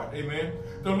my heart. Amen.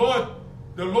 The Lord,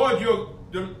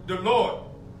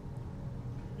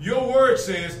 your word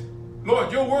says,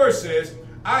 Lord, your word says,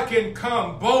 I can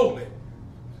come boldly.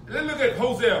 Let's look at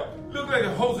Hosea.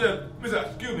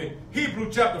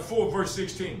 Hebrew chapter 4, verse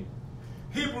 16.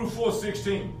 Hebrew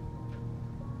 4:16.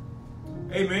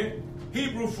 Amen.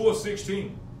 Hebrew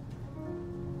 4:16.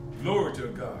 Glory to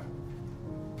God.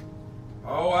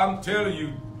 Oh, I'm telling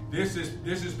you, this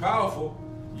is powerful.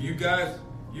 You guys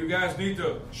need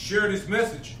to share this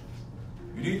message.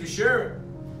 You need to share it.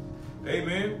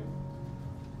 Amen.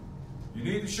 You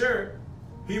need to share it.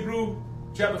 Hebrew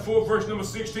chapter 4, verse number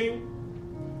 16.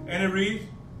 And it reads,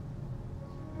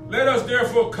 let us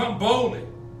therefore come boldly.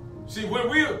 See, when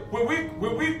we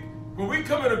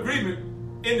come in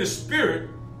agreement in the spirit,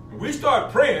 and we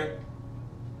start praying,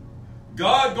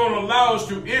 God's going to allow us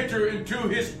to enter into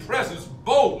his presence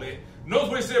boldly. Notice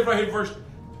what he said right here,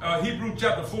 Hebrew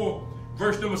chapter 4,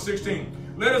 verse number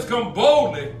 16. Let us come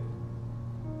boldly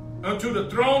unto the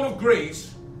throne of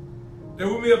grace, that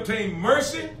we may obtain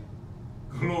mercy,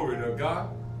 glory to God,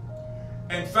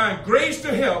 and find grace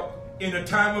to help in the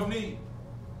time of need.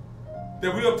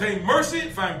 That we obtain mercy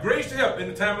and find grace to help in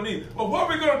the time of need. But what are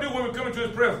we going to do when we come into his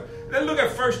presence? Let's look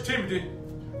at 1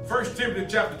 Timothy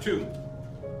chapter 2.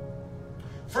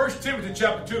 1 Timothy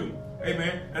chapter 2.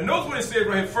 Amen. And notice what it said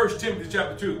right here, 1 Timothy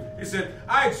chapter 2. It said,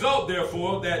 I exalt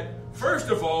therefore that first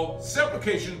of all,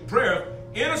 supplication, prayer,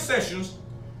 intercessions,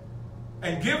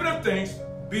 and giving of thanks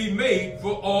be made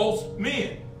for all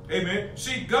men. Amen.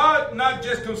 See, God not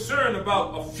just concerned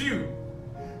about a few.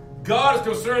 God is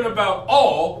concerned about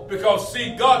all, because,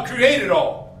 see, God created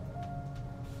all.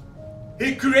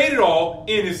 He created all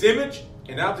in his image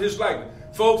and after his likeness.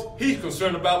 Folks, he's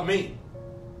concerned about me.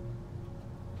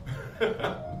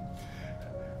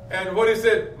 And what he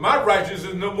said, my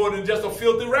righteousness is no more than just a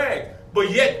filthy rag.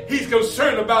 But yet, he's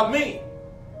concerned about me.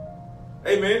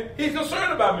 Amen. He's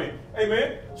concerned about me.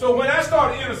 Amen. So when I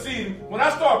start interceding, when I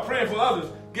start praying for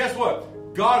others, guess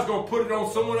what? God's going to put it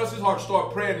on someone else's heart to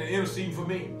start praying and interceding for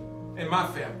me and my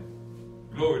family.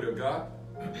 Glory to God.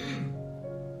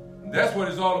 That's what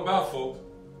it's all about, folks.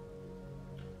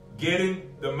 Getting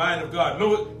the mind of God.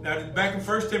 Now, back in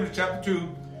 1 Timothy chapter 2,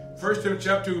 1 Timothy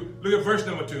chapter 2, look at verse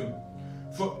number 2.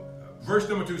 Verse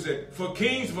number 2 said, for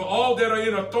kings, for all that are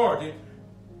in authority,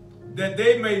 that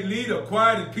they may lead a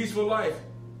quiet and peaceful life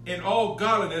in all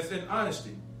godliness and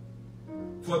honesty.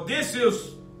 For this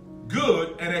is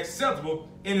good and acceptable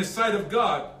in the sight of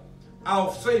God,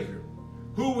 our Savior,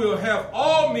 who will have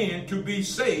all men to be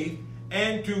saved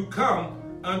and to come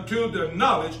unto the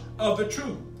knowledge of the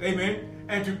truth. Amen.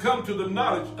 And to come to the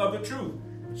knowledge of the truth.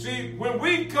 See, when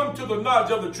we come to the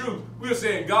knowledge of the truth, we're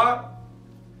saying, God,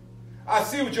 I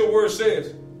see what your word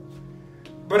says,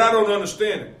 but I don't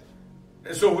understand it.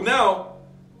 And so now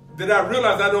that I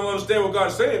realize I don't understand what God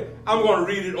is saying, I'm going to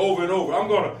read it over and over. I'm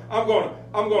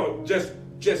going to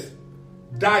just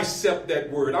dissect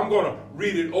that word. I'm going to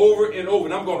read it over and over,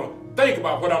 and I'm going to think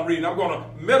about what I'm reading. I'm going to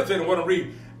meditate on what I'm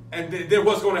reading. And then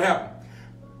what's going to happen?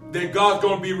 Then God's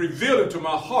going to be revealing to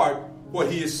my heart what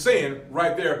he is saying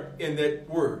right there in that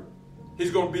word.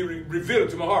 He's going to be revealing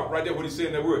to my heart right there what he's saying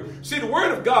in that word. See, the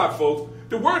word of God, folks,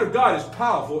 the word of God is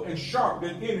powerful and sharp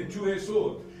than any two-edged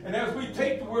sword. And as we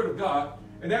take the word of God,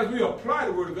 and as we apply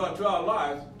the word of God to our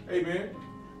lives, amen,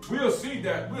 we'll see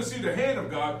the hand of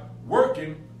God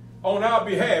working on our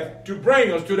behalf to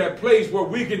bring us to that place where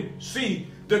we can see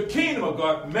the kingdom of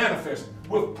God manifest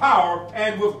with power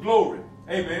and with glory.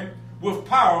 Amen. With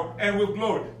power and with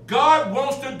glory. God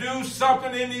wants to do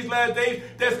something in these last days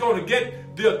that's going to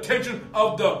get the attention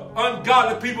of the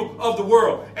ungodly people of the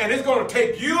world. And it's going to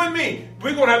take you and me.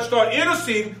 We're going to have to start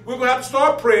interceding. We're going to have to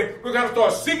start praying. We're going to have to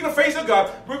start seeking the face of God.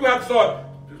 We're going to have to start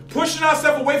pushing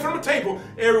ourselves away from the table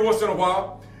every once in a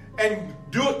while and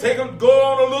go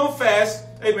on a little fast,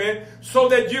 amen, so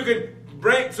that you can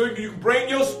bring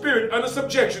your spirit under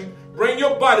subjection Bring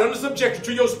your body under subjection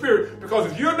to your spirit,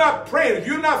 because if you're not praying, if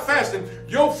you're not fasting,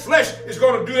 your flesh is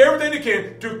going to do everything it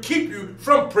can to keep you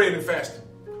from praying and fasting.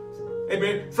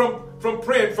 Amen. From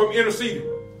praying, from interceding.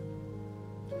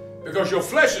 Because your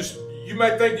flesh is, you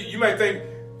might think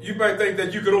that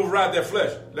you could override that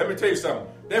flesh. Let me tell you something.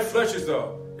 That flesh is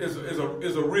a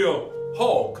real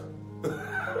hog.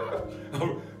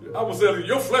 I would say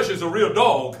your flesh is a real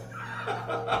dog.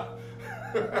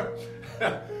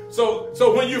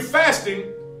 So when you're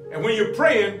fasting and when you're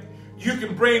praying, you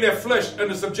can bring that flesh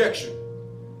under subjection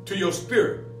to your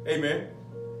spirit. Amen.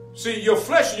 See, your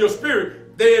flesh and your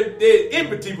spirit, they're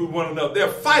enmity with one another. They're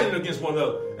fighting against one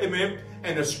another. Amen.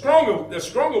 And the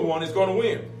stronger one is going to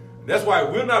win. That's why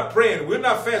we're not praying, we're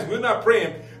not fasting, we're not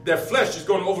praying. That flesh is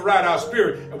going to override our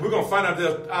spirit, and we're going to find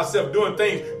ourselves doing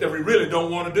things that we really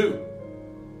don't want to do.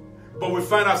 But we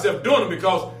find ourselves doing them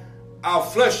because our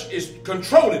flesh is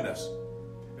controlling us.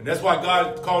 And that's why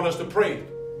God called us to pray.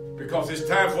 Because it's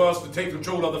time for us to take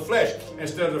control of the flesh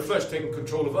instead of the flesh taking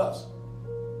control of us.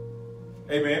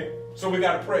 Amen. So we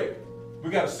got to pray.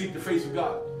 We got to seek the face of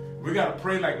God. We got to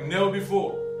pray like never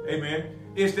before. Amen.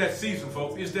 It's that season,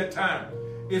 folks. It's that time.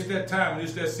 It's that time and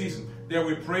it's that season that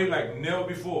we pray like never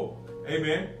before.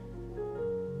 Amen.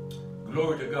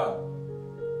 Glory to God.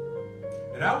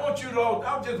 And I just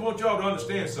want y'all to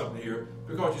understand something here,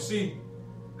 because you see,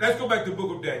 let's go back to the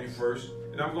book of Daniel first,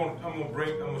 and I'm going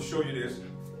to show you this.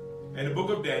 In the book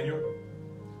of Daniel,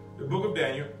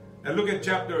 now look at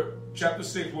chapter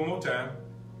 6 one more time.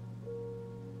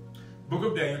 Book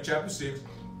of Daniel, chapter 6.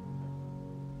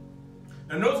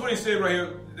 And notice what he said right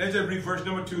here. Let's just read verse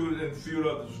number 2 and a few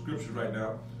other scriptures right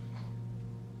now.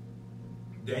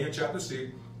 Daniel chapter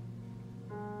 6.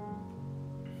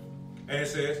 And it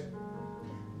says,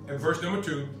 in verse number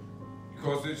 2,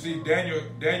 because you see, Daniel,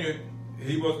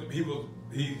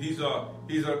 he's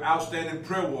an outstanding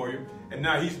prayer warrior, and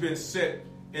now he's been set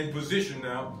in position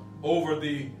now over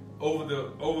and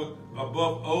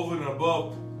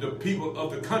above the people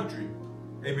of the country.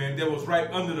 Amen. That was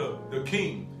right under the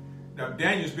king. Now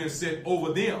Daniel's been set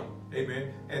over them.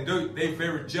 Amen. And they're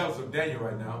very jealous of Daniel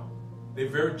right now. They're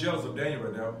very jealous of Daniel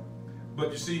right now.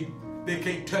 But you see, they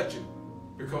can't touch him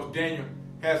because Daniel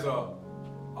has a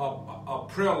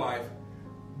prayer life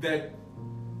that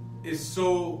is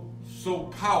so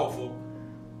powerful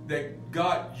that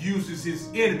God uses his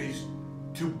enemies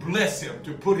to bless him,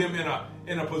 to put him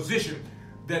in a position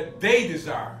that they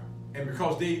desire. And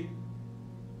because they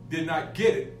did not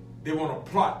get it, they want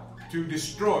to plot to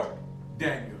destroy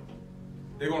Daniel.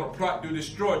 They're going to plot to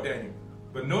destroy Daniel.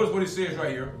 But notice what he says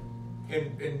right here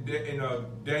in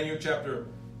Daniel chapter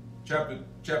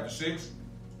 6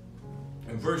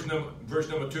 and verse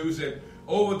number 2 said,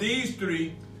 over these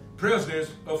three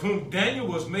presidents, of whom Daniel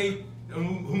was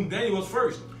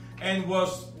first, that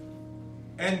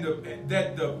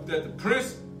the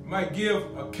prince might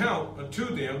give account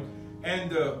unto them, and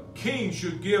the king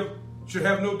should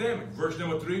have no damage. Verse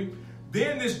number 3.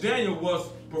 Then this Daniel was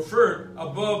preferred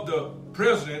above the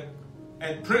president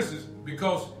and princes,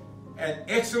 because an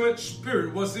excellent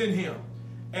spirit was in him,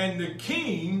 and the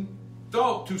king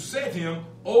thought to set him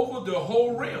over the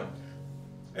whole realm.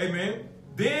 Amen.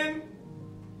 Then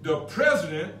the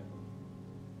president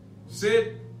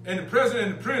said, and the president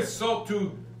and the prince sought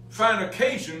to find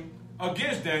occasion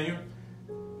against Daniel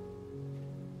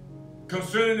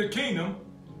concerning the kingdom,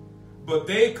 but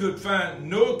they could find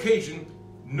no occasion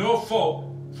nor fault,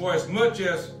 for as much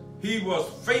as he was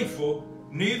faithful,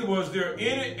 neither was there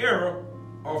any error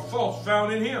or fault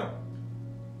found in him.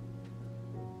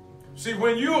 See,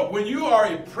 when you are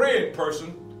a praying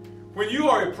person,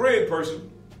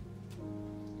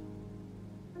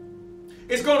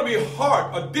 it's going to be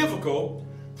hard or difficult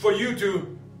for you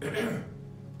to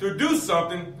do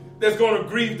something that's going to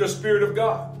grieve the Spirit of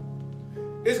God.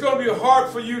 It's going to be hard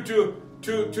for you to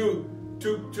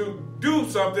do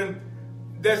something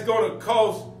that's going to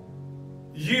cause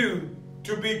you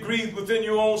to be grieved within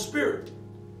your own spirit.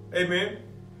 Amen.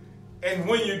 And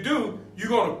when you do, you're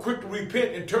going to quickly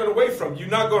repent and turn away from it. You're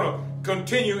not going to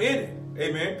continue in it.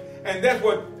 Amen. And that's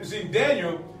what, you see,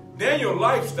 Daniel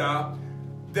lifestyle,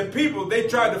 the people, they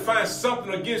tried to find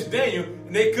something against Daniel,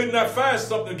 and they could not find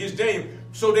something against Daniel,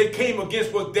 so they came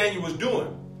against what Daniel was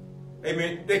doing.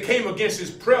 Amen. They came against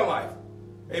his prayer life.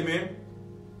 Amen.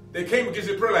 They came against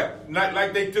his prayer life. Not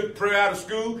like they took prayer out of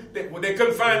school. They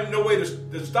couldn't find no way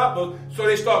to stop us, so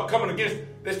they start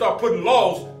putting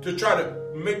laws to try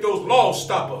to make those laws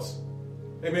stop us.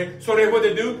 Amen. So what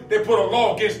they do, they put a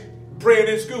law against praying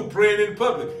in school, praying in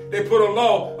public. They put a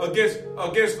law against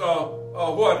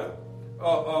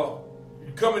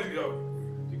coming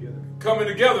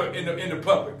together in the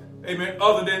public. Amen.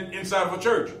 Other than inside of a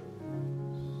church.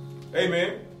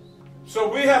 Amen.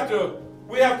 So we have to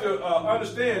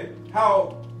understand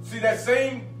how, see, that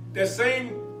same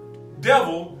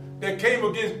devil that came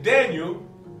against Daniel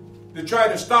to try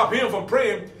to stop him from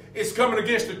praying is coming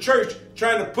against the church,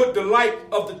 trying to put the light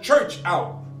of the church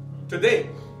out today.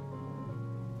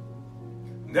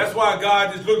 And that's why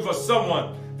God is looking for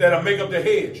someone that'll make up the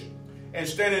hedge and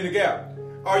stand in the gap.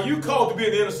 Are you called to be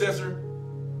an intercessor?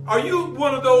 Are you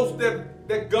one of those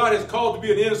that God has called to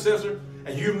be an intercessor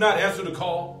and you've not answered the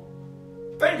call?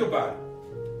 Think about it.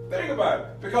 Think about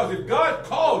it. Because if God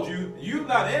called you and you've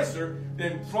not answered,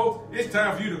 then folks, it's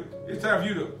time for you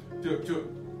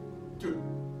to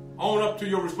own up to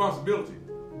your responsibility.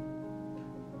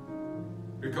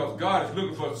 Because God is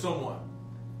looking for someone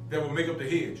that will make up the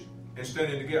hedge and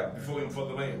stand in the gap before him for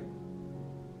the land.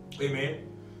 Amen.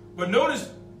 But notice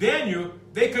Daniel,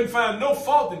 they couldn't find no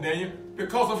fault in Daniel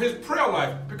because of his prayer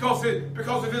life, because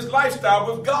of his lifestyle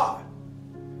with God.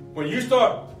 When you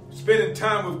start spending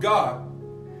time with God,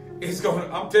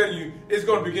 I'm telling you, it's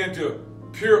going to begin to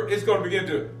purge you. It's going to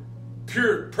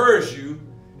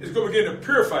begin to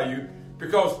purify you,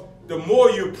 because the more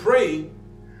you pray,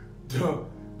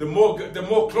 the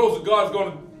more closer God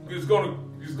is going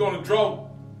to draw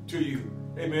to you.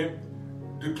 Amen.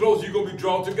 The closer you're going to be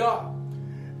drawn to God.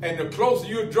 And the closer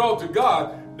you draw to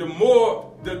God, the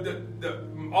more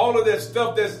all of that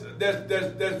stuff that's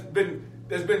been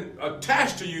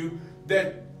attached to you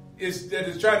that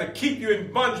is trying to keep you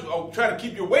in bondage or trying to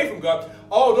keep you away from God,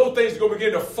 all those things are going to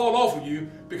begin to fall off of you,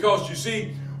 because you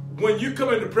see, when you come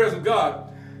into the presence of God,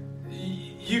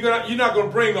 you're not going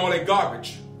to bring all that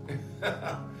garbage.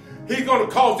 He's going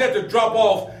to cause that to drop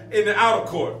off in the outer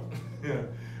court.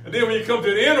 And then when you come to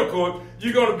the inner court,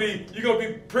 you're going to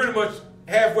be pretty much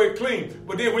halfway clean.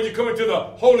 But then when you come into the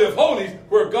Holy of Holies,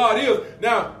 where God is,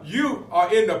 now you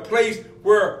are in the place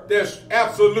where there's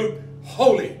absolute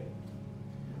holy.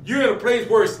 You're in a place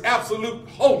where it's absolute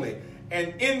holy.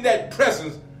 And in that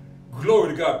presence, glory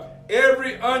to God,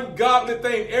 every ungodly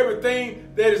thing,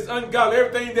 everything that is ungodly,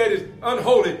 everything that is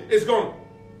unholy is going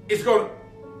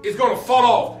to fall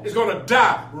off. It's going to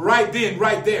die right then,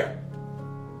 right there.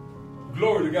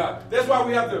 Glory to God. That's why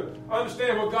we have to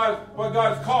understand what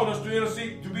God is calling us to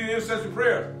intercede, to be an intercessory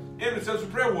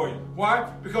prayer warrior. Why?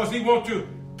 Because He wants to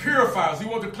purify us. He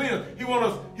wants to clean us. He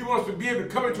wants us to be able to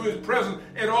come into His presence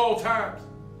at all times.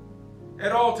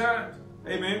 At all times.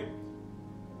 Amen.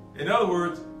 In other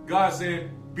words, God said,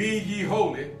 "Be ye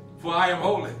holy, for I am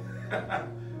holy."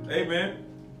 Amen.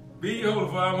 Be ye holy,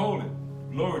 for I am holy.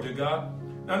 Glory to God.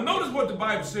 Now notice what the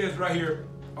Bible says right here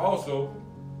also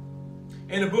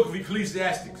in the book of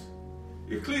Ecclesiastes.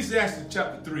 Ecclesiastes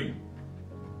chapter 3.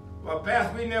 Well,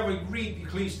 Pastor, we never read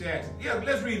Ecclesiastes. Yeah,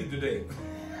 let's read it today.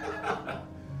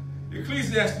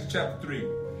 Ecclesiastes chapter 3.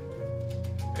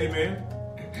 Amen.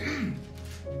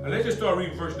 Now let's just start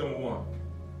reading verse number 1.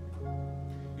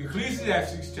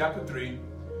 Ecclesiastes chapter 3.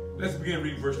 Let's begin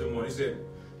reading verse number 1. He said,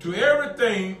 "To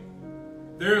everything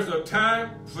there is a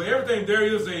time, for everything there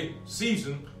is a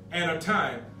season and a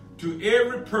time, to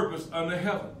every purpose under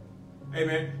heaven."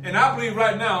 Amen. And I believe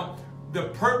right now, the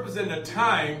purpose and the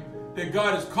time that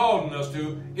God is calling us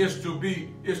to is to be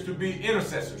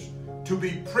intercessors, to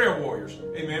be prayer warriors.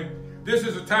 Amen. This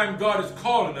is a time God is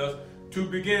calling us to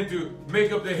begin to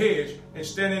make up the hedge and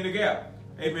stand in the gap.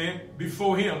 Amen.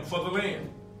 Before Him for the land,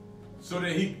 so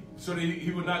that He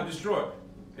will not destroy it.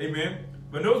 Amen.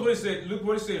 But notice what it said. Look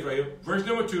what it says right here. Verse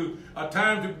number 2: a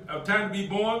time to be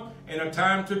born and a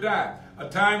time to die, a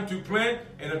time to plant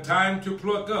and a time to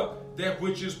pluck up that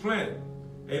which is planted.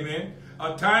 Amen.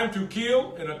 A time to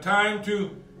kill and a time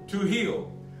to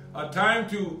heal, a time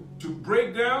to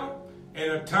break down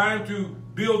and a time to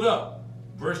build up.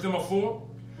 Verse number 4: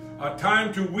 a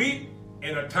time to weep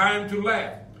and a time to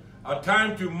laugh, a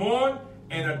time to mourn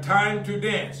and a time to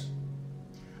dance,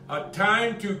 a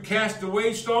time to cast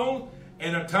away stones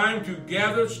and a time to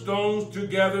gather stones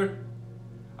together,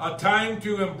 a time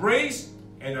to embrace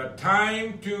and a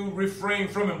time to refrain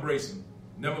from embracing.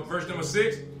 Verse number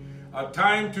 6, a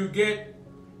time to get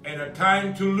and a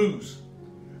time to lose,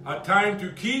 a time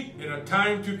to keep and a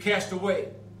time to cast away.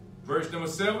 Verse number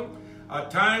 7, a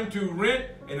time to rent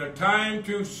and a time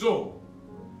to sow,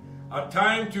 a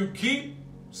time to keep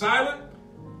silent,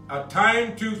 a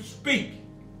time to speak.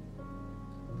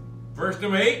 Verse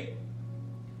number 8,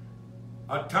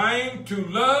 a time to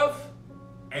love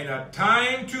and a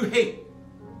time to hate,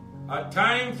 a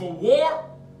time for war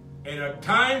and a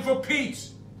time for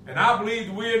peace. And I believe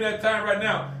that we're in that time right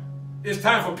now. It's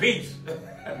time for peace.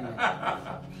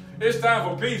 It's time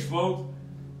for peace, folks.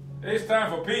 It's time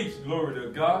for peace. Glory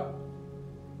to God.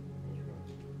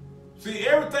 See,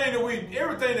 everything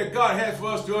that God has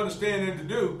for us to understand and to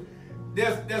do,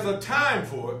 there's a time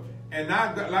for it. And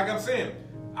like I'm saying,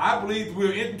 I believe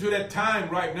we're into that time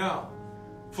right now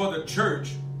for the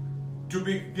church to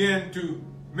begin to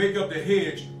make up the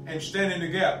hedge and stand in the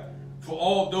gap for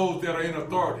all those that are in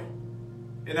authority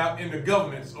in the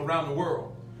governments around the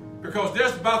world. Because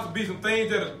there's about to be some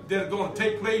things that are going to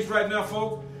take place right now,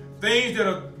 folks. Things that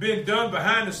are being done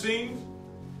behind the scenes.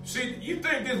 See, you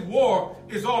think this war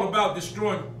is all about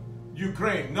destroying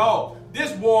Ukraine. No,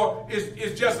 this war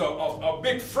is just a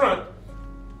big front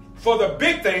for the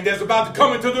big thing that's about to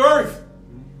come into the earth.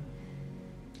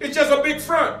 It's just a big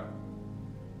front.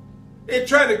 It's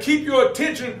trying to keep your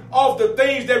attention off the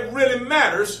things that really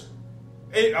matters.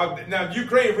 Now,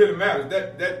 Ukraine really matters.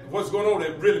 That what's going on,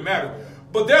 that really matters.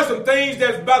 But there's some things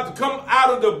that's about to come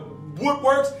out of the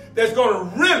woodworks that's going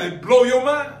to really blow your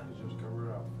mind.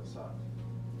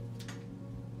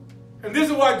 And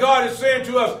this is why God is saying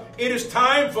to us, it is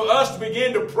time for us to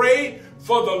begin to pray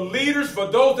for the leaders, for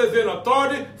those that's in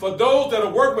authority, for those that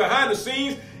are working behind the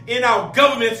scenes in our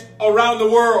governments around the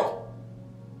world.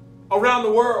 Around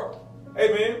the world.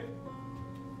 Amen.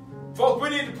 Folks, we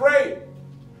need to pray.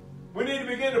 We need to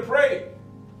begin to pray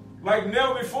like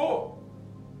never before.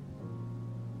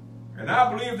 And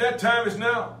I believe that time is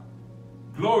now.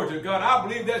 Glory to God. I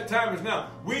believe that time is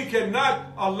now. We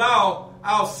cannot allow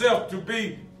ourselves to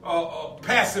be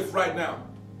passive right now.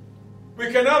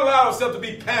 We cannot allow ourselves to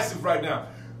be passive right now.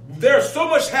 There's so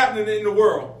much happening in the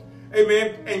world.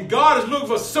 Amen. And God is looking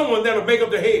for someone that will make up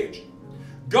the hedge.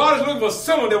 God is looking for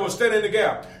someone that will stand in the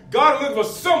gap. God is looking for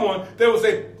someone that will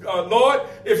say, Lord,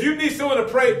 if you need someone to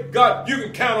pray, God, you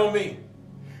can count on me.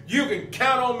 You can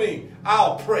count on me.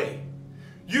 I'll pray.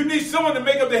 You need someone to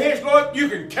make up the hedge, Lord, you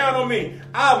can count on me.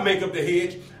 I'll make up the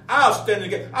hedge. I'll stand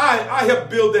in the gap. I help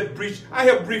build that breach. I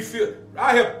help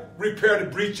repair the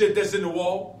breach that's in the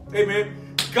wall.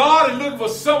 Amen. God is looking for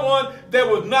someone that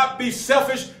would not be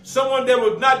selfish, someone that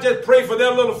would not just pray for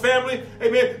their little family.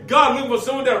 Amen. God is looking for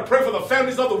someone that will pray for the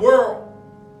families of the world.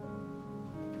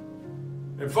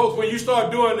 And folks, when you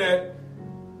start doing that,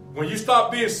 when you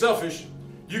stop being selfish,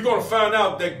 you're going to find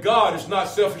out that God is not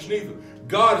selfish neither.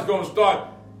 God is going to start,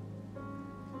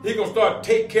 He's going to start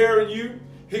taking care of you.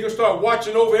 He's going to start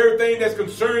watching over everything that's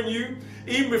concerning you.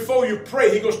 Even before you pray,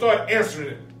 He's going to start answering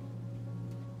it.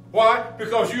 Why?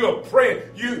 Because you are praying.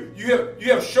 You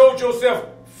have showed yourself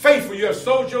faithful. You have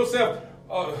showed yourself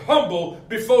humble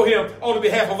before Him on the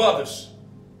behalf of others.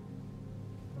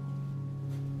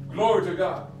 Glory to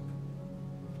God.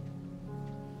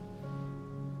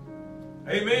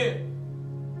 Amen.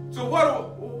 So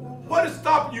what is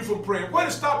stopping you from praying? What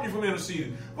is stopping you from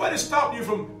interceding? What is stopping you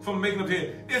from making up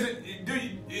here?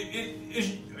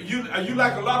 Are you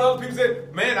like a lot of other people say,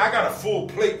 man, I got a full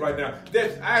plate right now.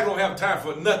 I don't have time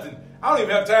for nothing. I don't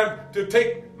even have time to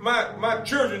take my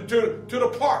children to the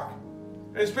park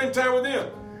and spend time with them.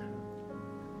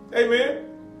 Amen.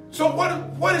 So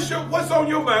what's on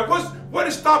your mind? What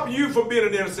is stopping you from being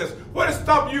an intercessor? What is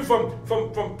stopping you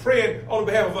from praying on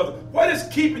behalf of others? What is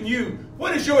keeping you?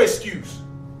 What is your excuse?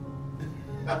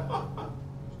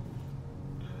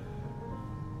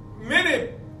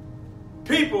 Many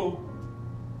people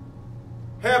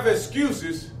have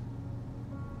excuses,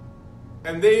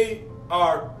 and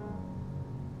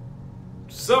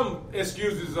some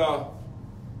excuses are,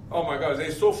 oh my God,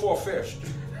 they're so far-fetched.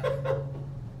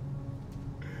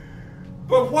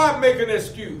 But why make an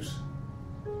excuse?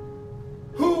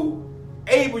 Who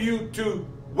able you to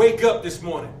wake up this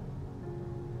morning?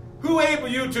 Who able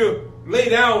you to lay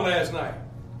down last night?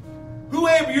 Who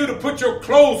able you to put your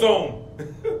clothes on?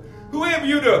 Who able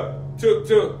you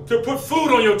to put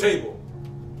food on your table?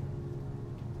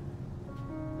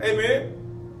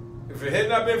 Amen. If it had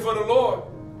not been for the Lord,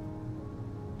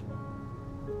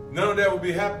 none of that would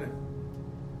be happening.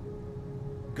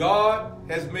 God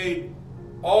has made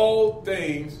all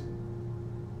things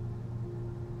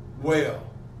well.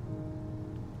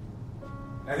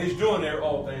 And He's doing there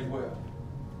all things well.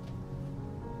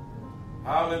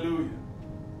 Hallelujah.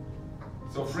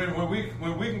 So friend, when we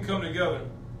can come together,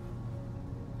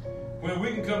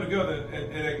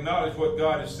 and acknowledge what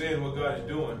God is saying, what God is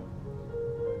doing,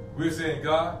 we're saying,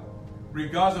 God,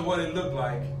 regardless of what it looked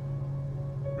like,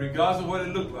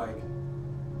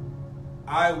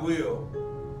 I will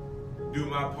do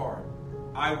my part.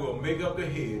 I will make up the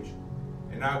hedge,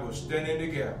 and I will stand in the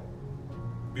gap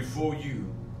before you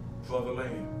for the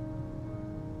land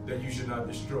that you should not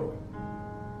destroy.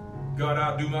 God,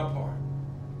 I'll do my part.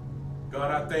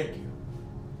 God, I thank you,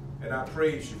 and I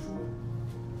praise you for it.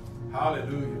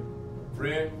 Hallelujah.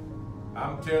 Friend,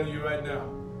 I'm telling you right now,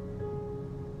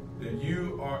 that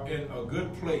you are in a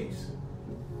good place,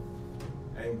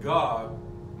 and God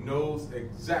knows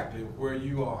exactly where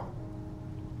you are.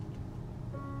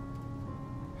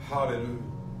 Hallelujah.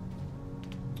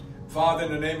 Father,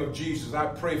 in the name of Jesus, I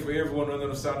pray for everyone under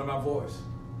the sound of my voice.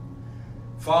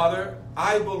 Father,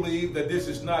 I believe that this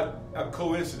is not a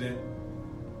coincidence.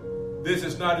 This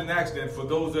is not an accident for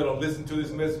those that are listening to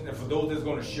this message and for those that's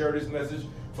going to share this message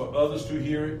for others to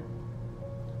hear it.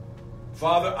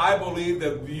 Father, I believe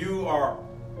that you are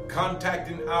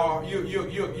contacting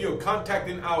you're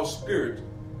contacting our spirit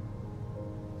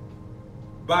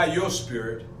by your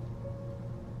spirit,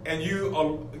 and you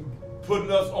are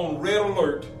putting us on red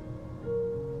alert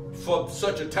for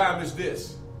such a time as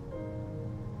this.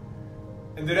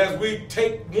 And that as we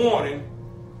take warning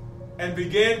and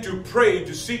begin to pray,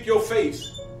 to seek your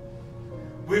face,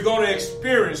 we're going to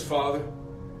experience, Father,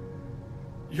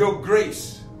 your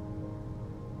grace,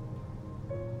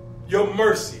 your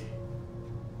mercy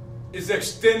is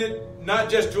extended not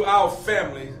just to our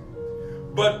families,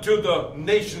 but to the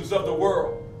nations of the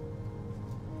world.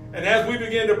 And as we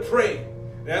begin to pray,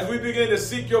 as we begin to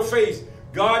seek your face,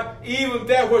 God, even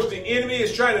that which the enemy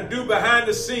is trying to do behind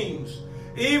the scenes,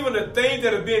 even the things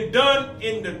that have been done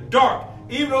in the dark,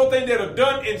 even those things that are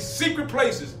done in secret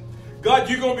places, God,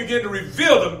 you're going to begin to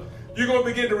reveal them. You're going to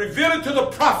begin to reveal it to the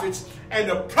prophets, and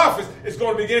the prophets is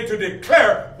going to begin to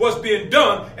declare what's being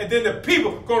done, and then the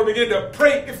people are going to begin to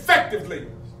pray effectively.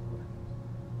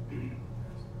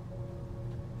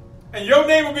 And your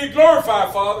name will be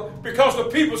glorified, Father, because the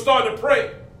people started to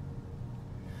pray.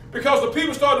 Because the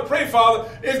people started to pray, Father,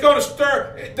 it's going to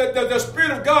stir. The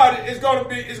Spirit of God is going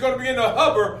to begin to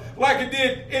hover like it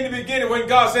did in the beginning when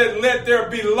God said, "Let there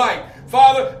be light."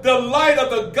 Father, the light of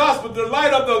the gospel, the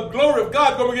light of the glory of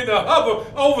God is going to begin to hover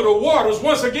over the waters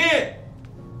once again.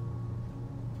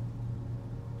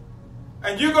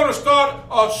 And you're going to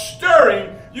start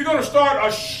stirring. You're going to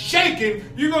start shaking.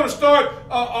 You're going to start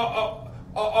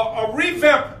a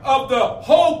revamp of the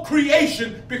whole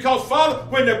creation, because, Father,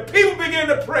 when the people begin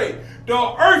to pray,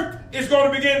 the earth is going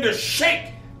to begin to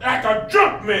shake like a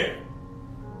drunk man.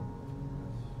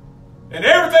 And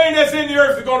everything that's in the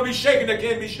earth is going to be shaken that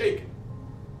can be shaken.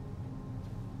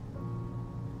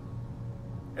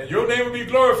 And your name will be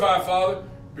glorified, Father,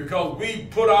 because we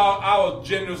put our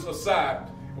agendas aside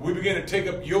and we begin to take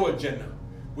up your agenda.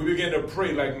 We begin to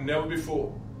pray like never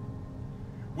before.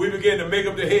 We begin to make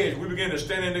up the hedge. We begin to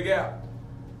stand in the gap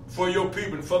for your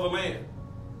people and for the land,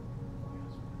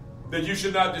 that you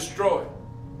should not destroy.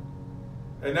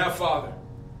 And now, Father,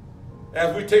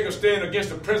 as we take a stand against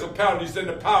the principalities and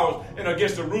the powers and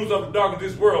against the rulers of the darkness of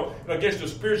this world and against the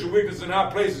spiritual weakness in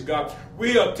high places, God,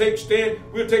 we'll take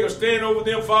a stand over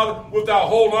them, Father, with our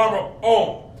whole armor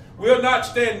on. We'll not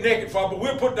stand naked, Father, but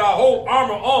we'll put our whole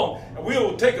armor on, and we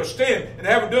will take a stand. And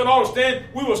having done all the stand,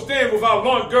 we will stand with our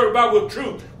loins girded about with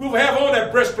truth. We will have on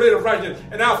that breastplate of righteousness,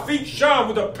 and our feet shod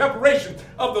with the preparation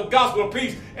of the gospel of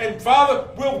peace. And Father,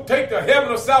 we'll take the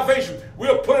helmet of salvation.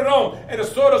 We'll put it on, and the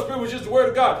sword of the Spirit, which is the word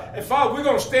of God. And Father, we're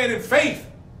going to stand in faith.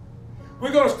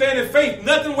 We're going to stand in faith,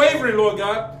 nothing wavering, Lord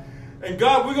God. And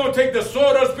God, we're going to take the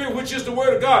sword of the Spirit, which is the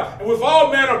word of God. And with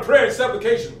all manner of prayer and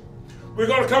supplication, we're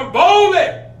going to come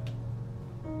boldly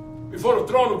before the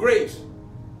throne of grace,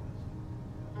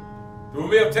 that we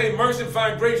may obtain mercy and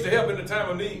find grace to help in the time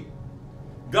of need.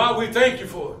 God, we thank you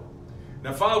for it.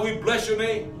 Now, Father, we bless your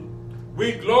name.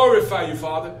 We glorify you,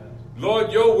 Father.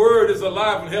 Lord, your word is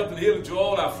alive and health and healing to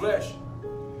all our flesh.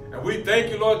 And we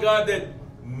thank you, Lord God, that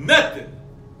nothing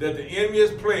that the enemy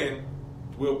is planning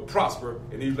will prosper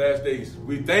in these last days.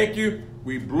 We thank you.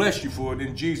 We bless you for it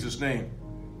in Jesus' name.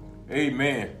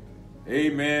 Amen.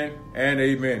 Amen and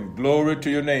amen. Glory to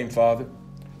your name, Father.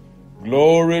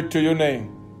 Glory to your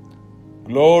name.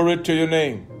 Glory to your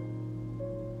name.